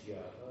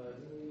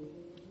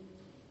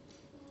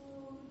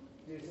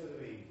 Do you see what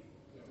I mean?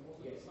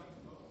 Yes.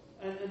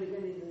 And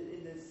again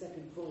in the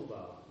second full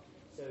bar,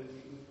 so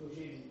we push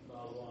in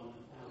bar 1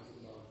 and out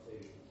in bar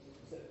 2.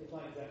 So it's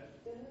like that.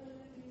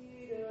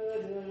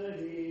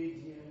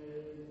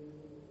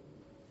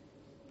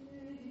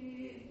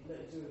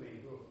 Let's do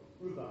it.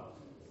 Rhubarb.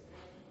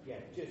 Yeah,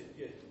 just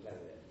play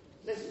with it.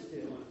 Let's just do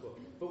it once more.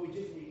 But we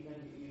just need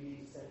you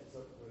need to set us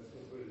up for a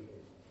good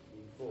breathing.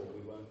 Before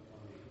we won't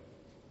come in.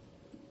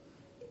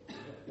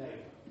 There you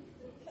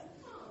go.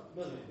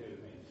 Nothing to do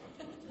with me.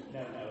 No.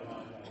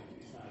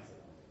 It's nice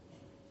enough.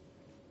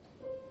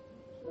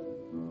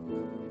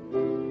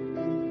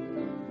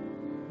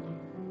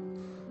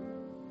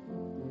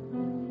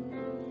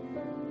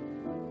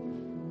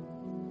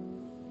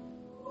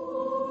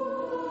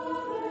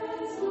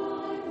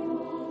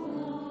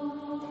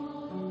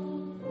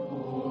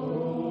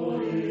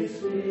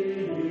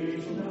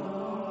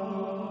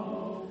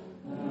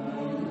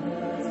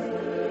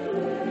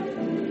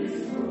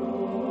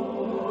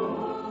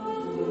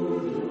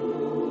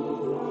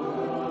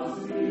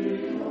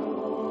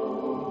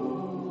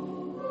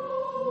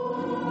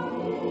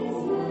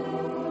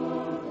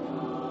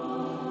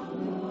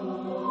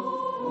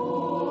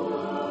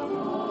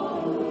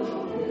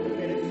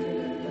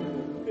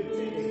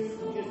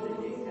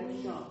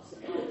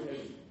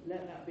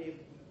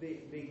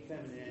 Big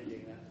feminine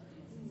ending there.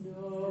 No.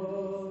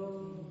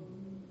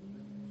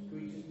 Can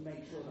we just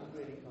make sure that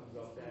really comes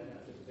off there,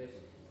 that little bit?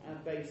 And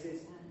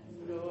basses.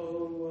 No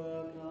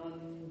work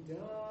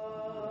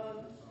undone.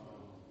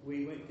 We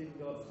didn't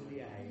go up to the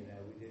A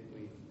there, we didn't.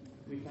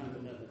 We found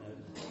another note.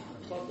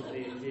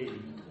 Possibly a G.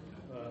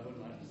 I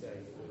wouldn't like to say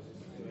it was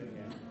just too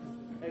again.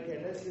 Okay,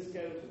 let's just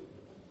go.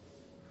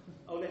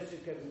 Let's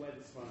just go from where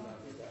the spine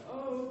is.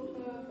 Oh,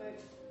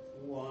 perfect.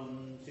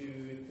 1,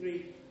 2,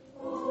 3.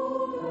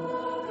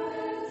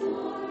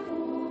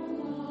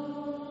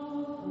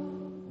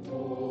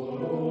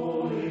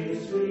 Holy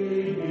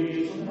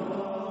Spirit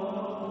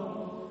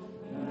now,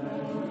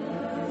 and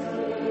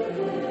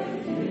let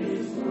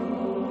His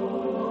throne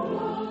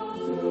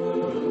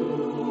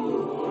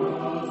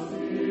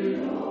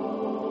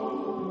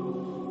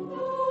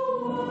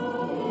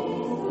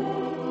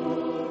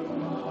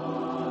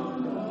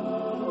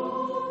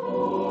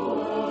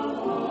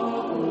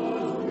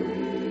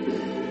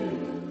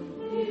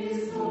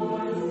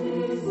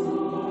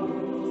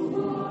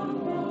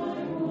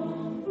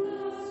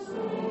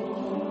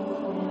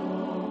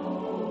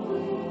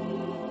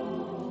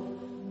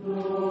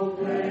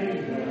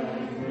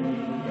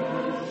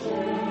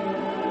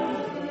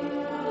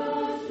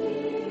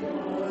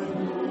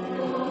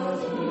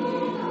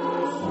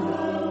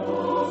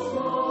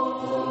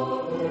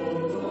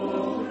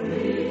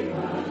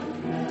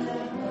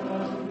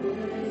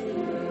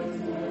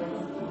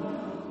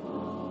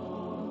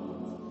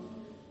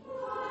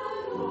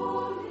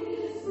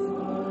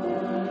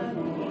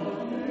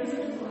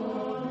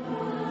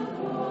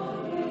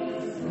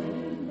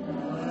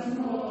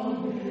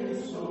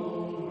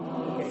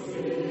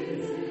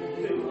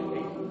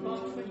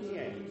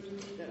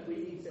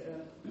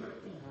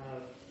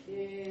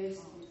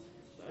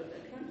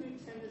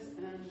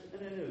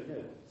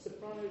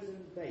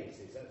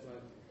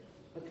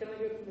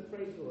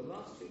to us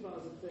last 2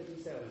 bars of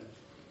 37.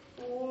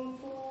 All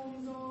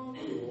forms of.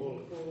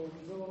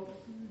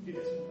 You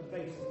know,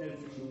 basses,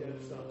 notes you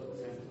don't start at the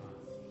same time.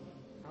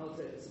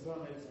 Alto,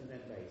 sopranos, and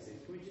then basses.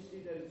 Can we just do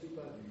those 2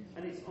 bars?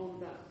 And it's on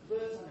that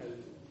first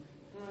note.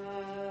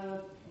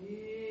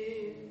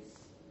 Appears.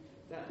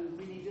 That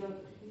really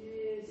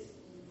appears.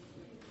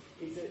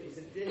 It's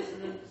a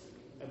dissonance,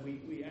 and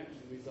we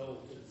actually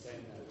resolve to the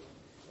same note.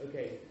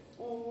 Okay.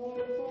 All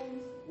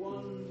forms.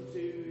 1,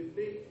 2,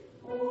 3.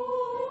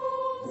 All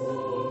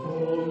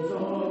forms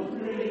of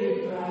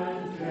grief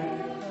and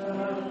death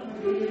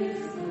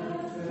appears.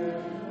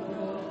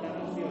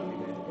 That's the only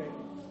bit, okay?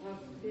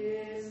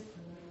 Appears.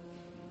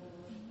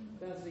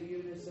 That's the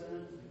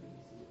unison.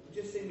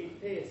 Just sing me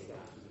pierce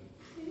that.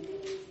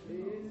 Pierce.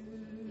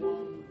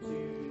 1,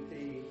 2,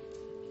 3.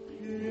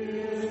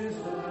 Pierce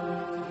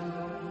that.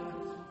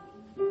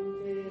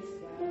 Pierce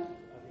that.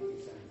 I think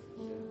he sang it.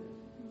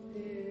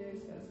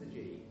 Pierce. That's the G.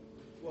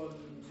 1,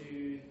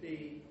 2,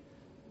 3.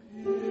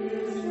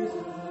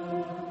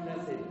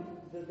 That's it.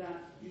 That.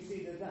 You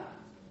see the that?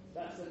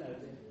 That's the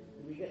note.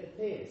 We get the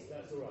pierce.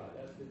 That's all right.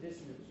 That's the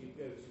dissonance you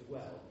go to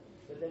well.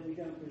 But then we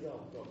don't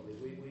resolve properly.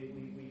 We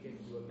get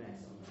into a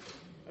mess on that.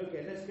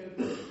 Okay, let's go.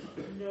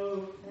 No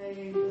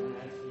pain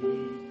that he.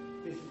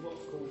 This is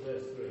what's called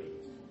verse 3.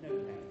 No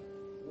pain.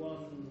 1,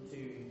 2,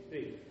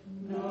 3.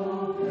 No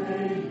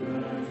pain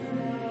that he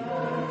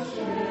has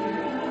shared.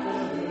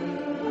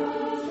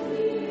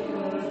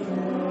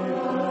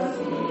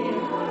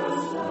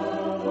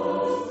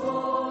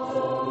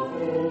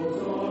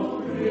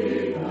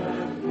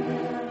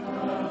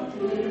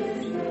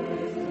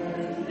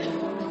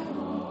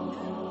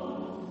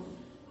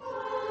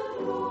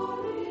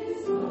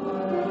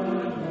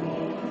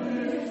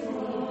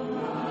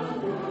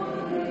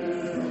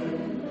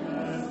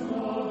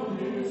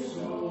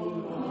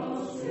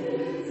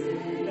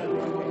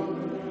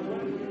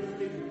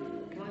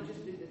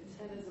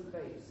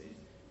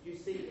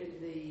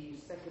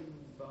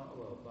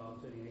 Bar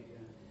 28,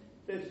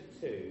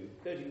 32,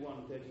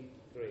 31,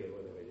 33 or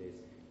whatever it is,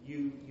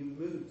 you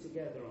move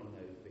together on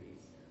those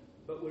beats,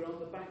 but we're on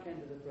the back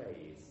end of the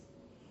phrase.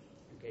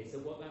 Okay, so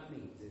what that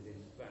means is, in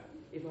fact,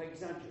 if I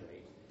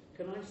exaggerate,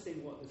 can I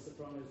sing what the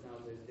sopranos and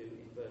altos do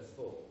in verse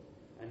 4,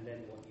 and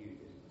then what you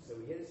do? So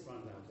we hear the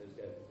sopranos and altos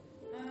go,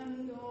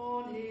 and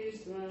on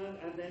his throne,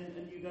 and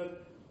you go,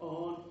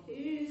 on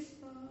his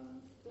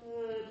throne,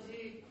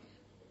 30.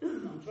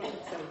 I'm trying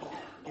to say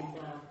in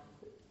bar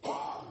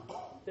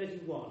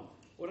 31.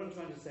 What I'm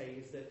trying to say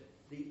is that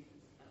the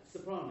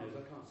sopranos,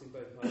 I can't sing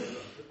both parts,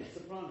 but the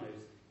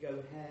sopranos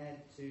go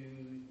head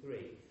 2,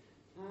 3,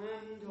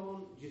 and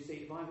on. Do you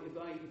see?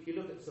 If you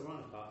look at the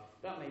soprano part,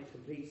 that makes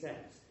complete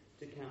sense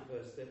to count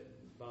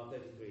bar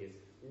 33 is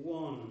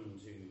 1,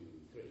 2,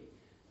 3,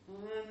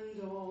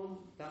 and on.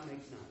 That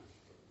makes 9.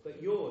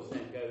 But yours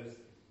then goes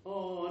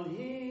on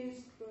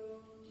his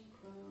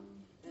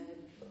crown head.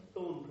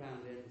 Thorn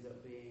crown ends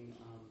up being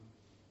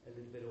a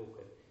little bit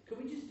awkward. Can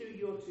we just do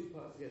your two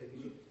parts together?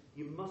 Because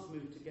you must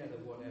move together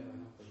whatever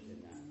happens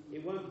in that.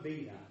 It won't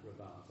be that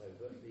rubato,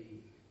 but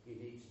you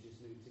need to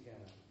just move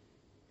together.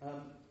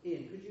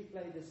 Ian, could you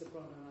play the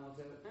soprano and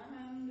alto?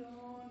 And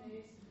on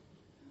his,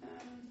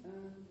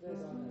 and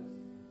there's our notes.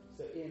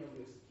 So Ian will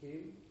give us a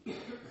cue.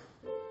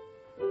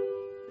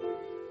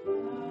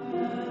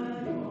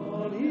 And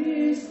on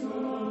his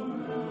crown.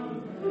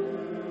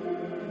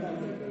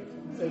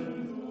 So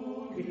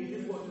can you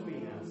just watch me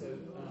now? So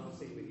I'll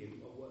sing with you.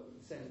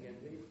 Sing again,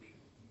 please.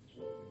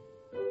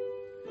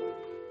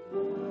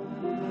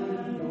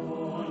 And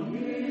on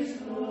his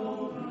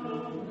crown.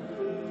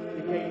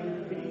 Okay,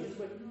 can you just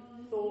wait?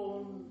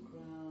 Thorn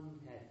crown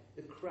head.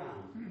 The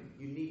crown.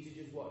 You need to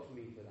just watch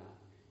me for that.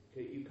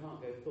 Okay, you can't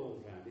go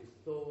thorn crown. It's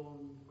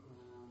thorn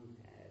crown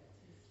head.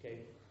 Okay,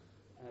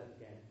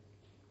 again.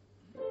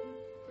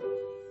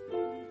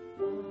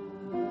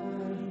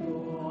 And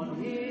on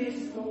his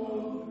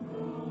thorn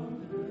crown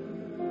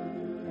head.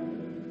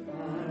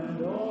 And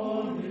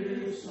on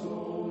his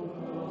soul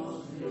our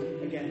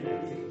sins. Again,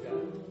 next thing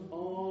down.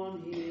 On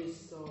his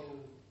soul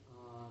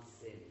our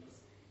sins.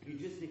 You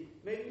just need,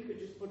 maybe you could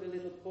just put a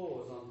little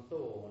pause on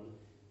thorn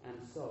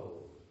and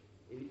soul.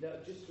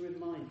 Just to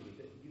remind you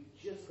that you've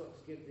just got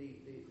to give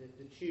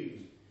the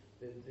tune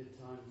the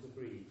time to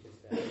breathe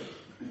just there.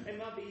 It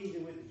might be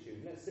easier with the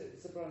tune. Let's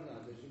soprano and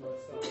alto. You might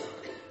start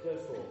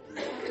verse 4.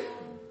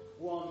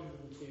 1,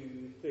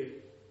 2,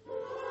 3.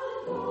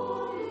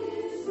 On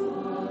his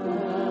soul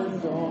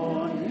and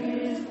on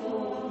his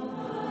throne,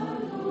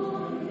 and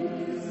on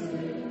his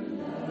sin,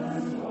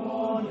 and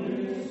on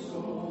his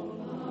soul,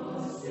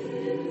 our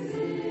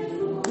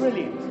sins.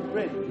 Brilliant.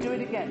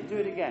 Do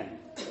it again.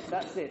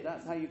 That's it.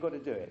 That's how you've got to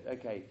do it.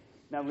 Okay.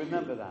 Now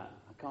remember that.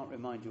 I can't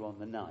remind you on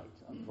the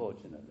night,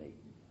 unfortunately.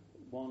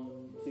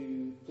 1,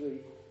 2,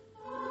 3.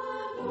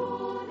 And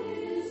on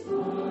his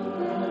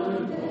throne,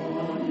 and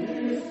on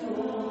his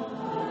throne,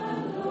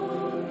 and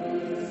on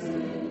his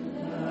sin,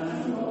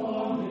 and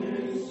on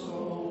his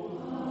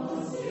soul,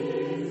 our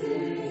sins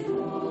is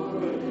Lord.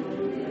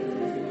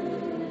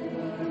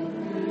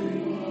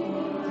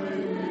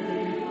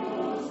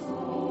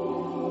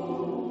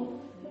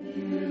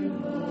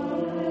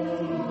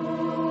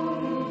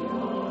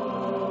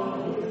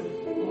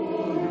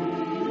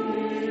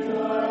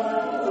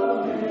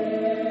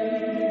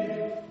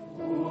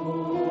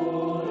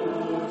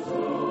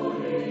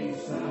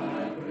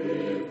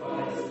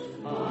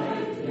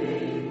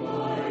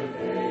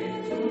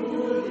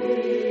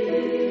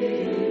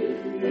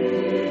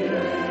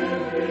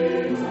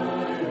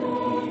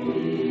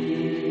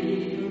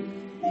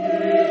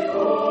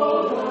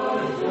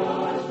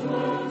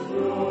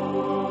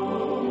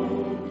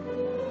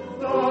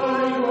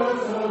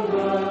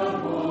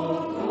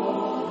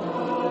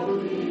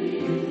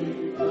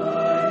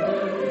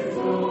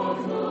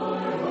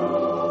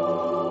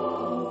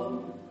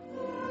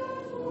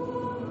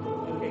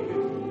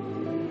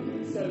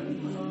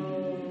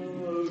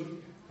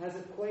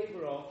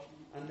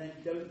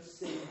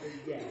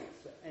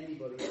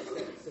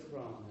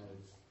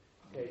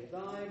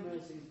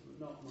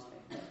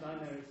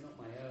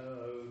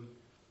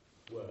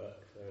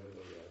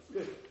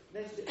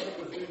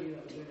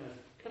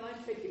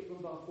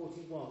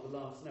 The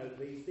last note,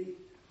 please.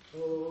 Oh,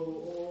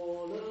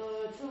 all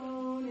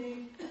atoning.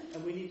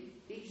 And we need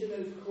each of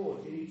those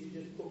chords you need to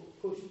just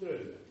push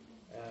through.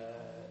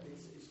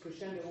 It's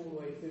crescendo all the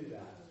way through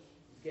that.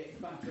 Get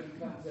fatter and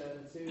fatter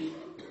until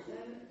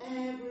then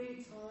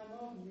every time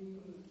of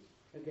need.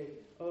 Okay.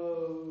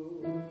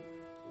 Oh,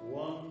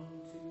 1,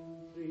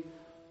 2, 3.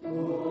 Oh,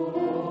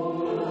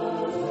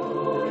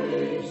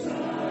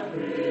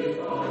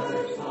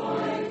 sacrifice, I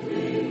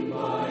cling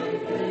my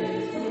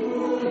faith to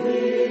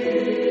thee.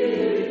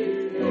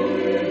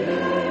 In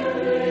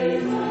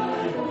every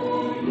time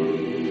of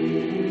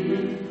need,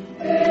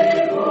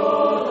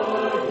 before the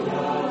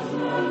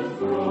judgment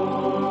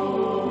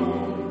throne,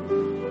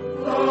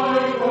 thy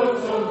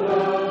works of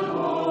love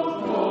of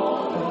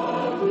God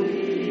are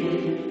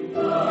clean,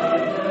 thy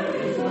name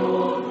is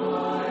known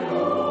my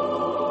own.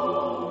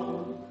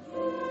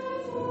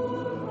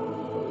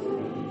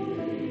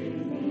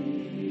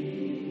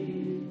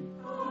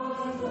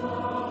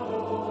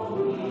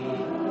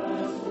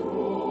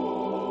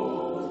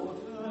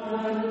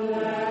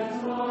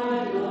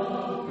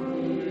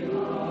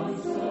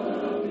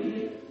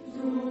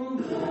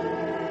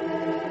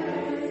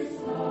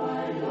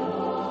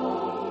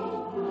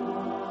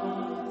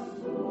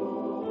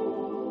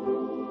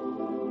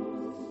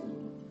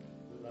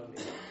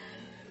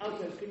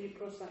 Altos, can you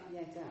cross that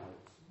yet out?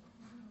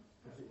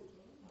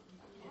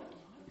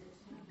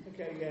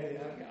 Okay,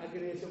 yeah, I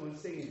can hear someone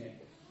singing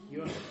it. You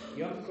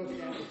have to cross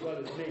it out as well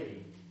as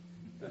me,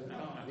 because I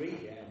can't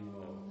read it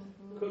anymore.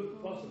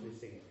 Couldn't possibly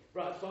sing it.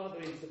 Right, Father,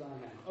 into thy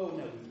hand. Oh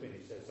no, we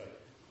finished, so sorry.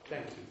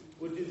 Thank you.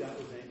 We'll do that,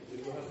 wasn't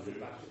it? We'll have a good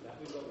bash at that.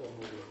 We've got one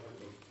more.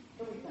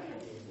 Can we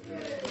thank you?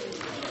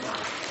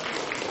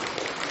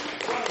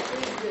 Right,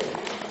 please do.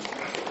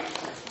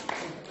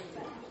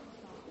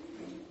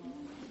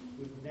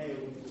 We've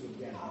nailed it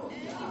again.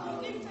 Any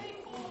more gift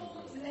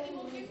tables? Any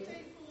more gift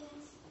tables?